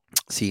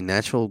 See,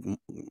 natural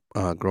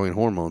growing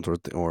hormones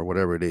or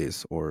whatever it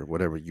is, or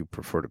whatever you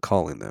prefer to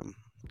call in them.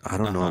 I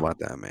don't know about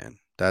that, man.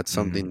 That's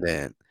something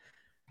that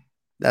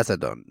That's a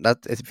done. That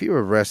if you're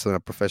a wrestler, a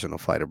professional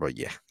fighter, bro,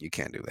 yeah, you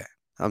can't do that.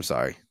 I'm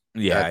sorry.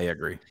 Yeah, That I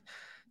agree.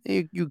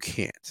 you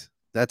can't.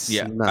 That's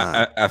Yeah,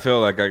 not. I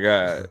feel like I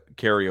got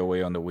carried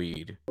away on the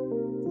weed.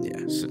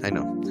 Yeah, So, I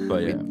know.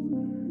 but yeah.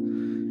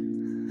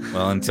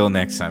 Well, until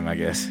next time, I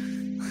guess.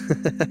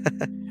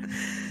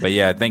 But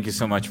yeah, thank you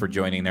so much for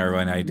joining,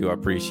 everyone. I do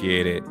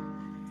appreciate it.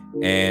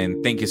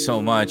 And thank you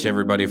so much,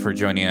 everybody, for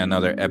joining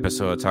another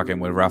episode of Talking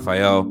with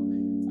Rafael.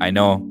 I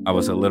know I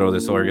was a little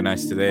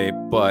disorganized today,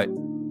 but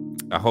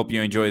I hope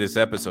you enjoyed this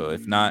episode.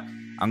 If not,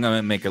 I'm going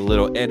to make a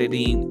little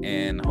editing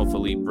and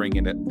hopefully bring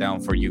it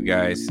down for you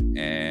guys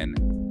and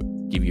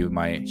give you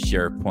my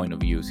share point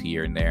of views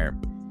here and there.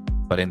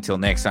 But until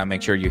next time,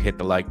 make sure you hit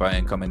the like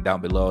button, comment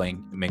down below,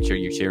 and make sure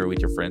you share it with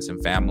your friends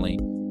and family.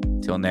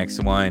 Until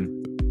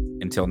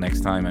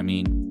next time, I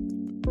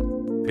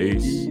mean,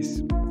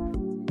 peace.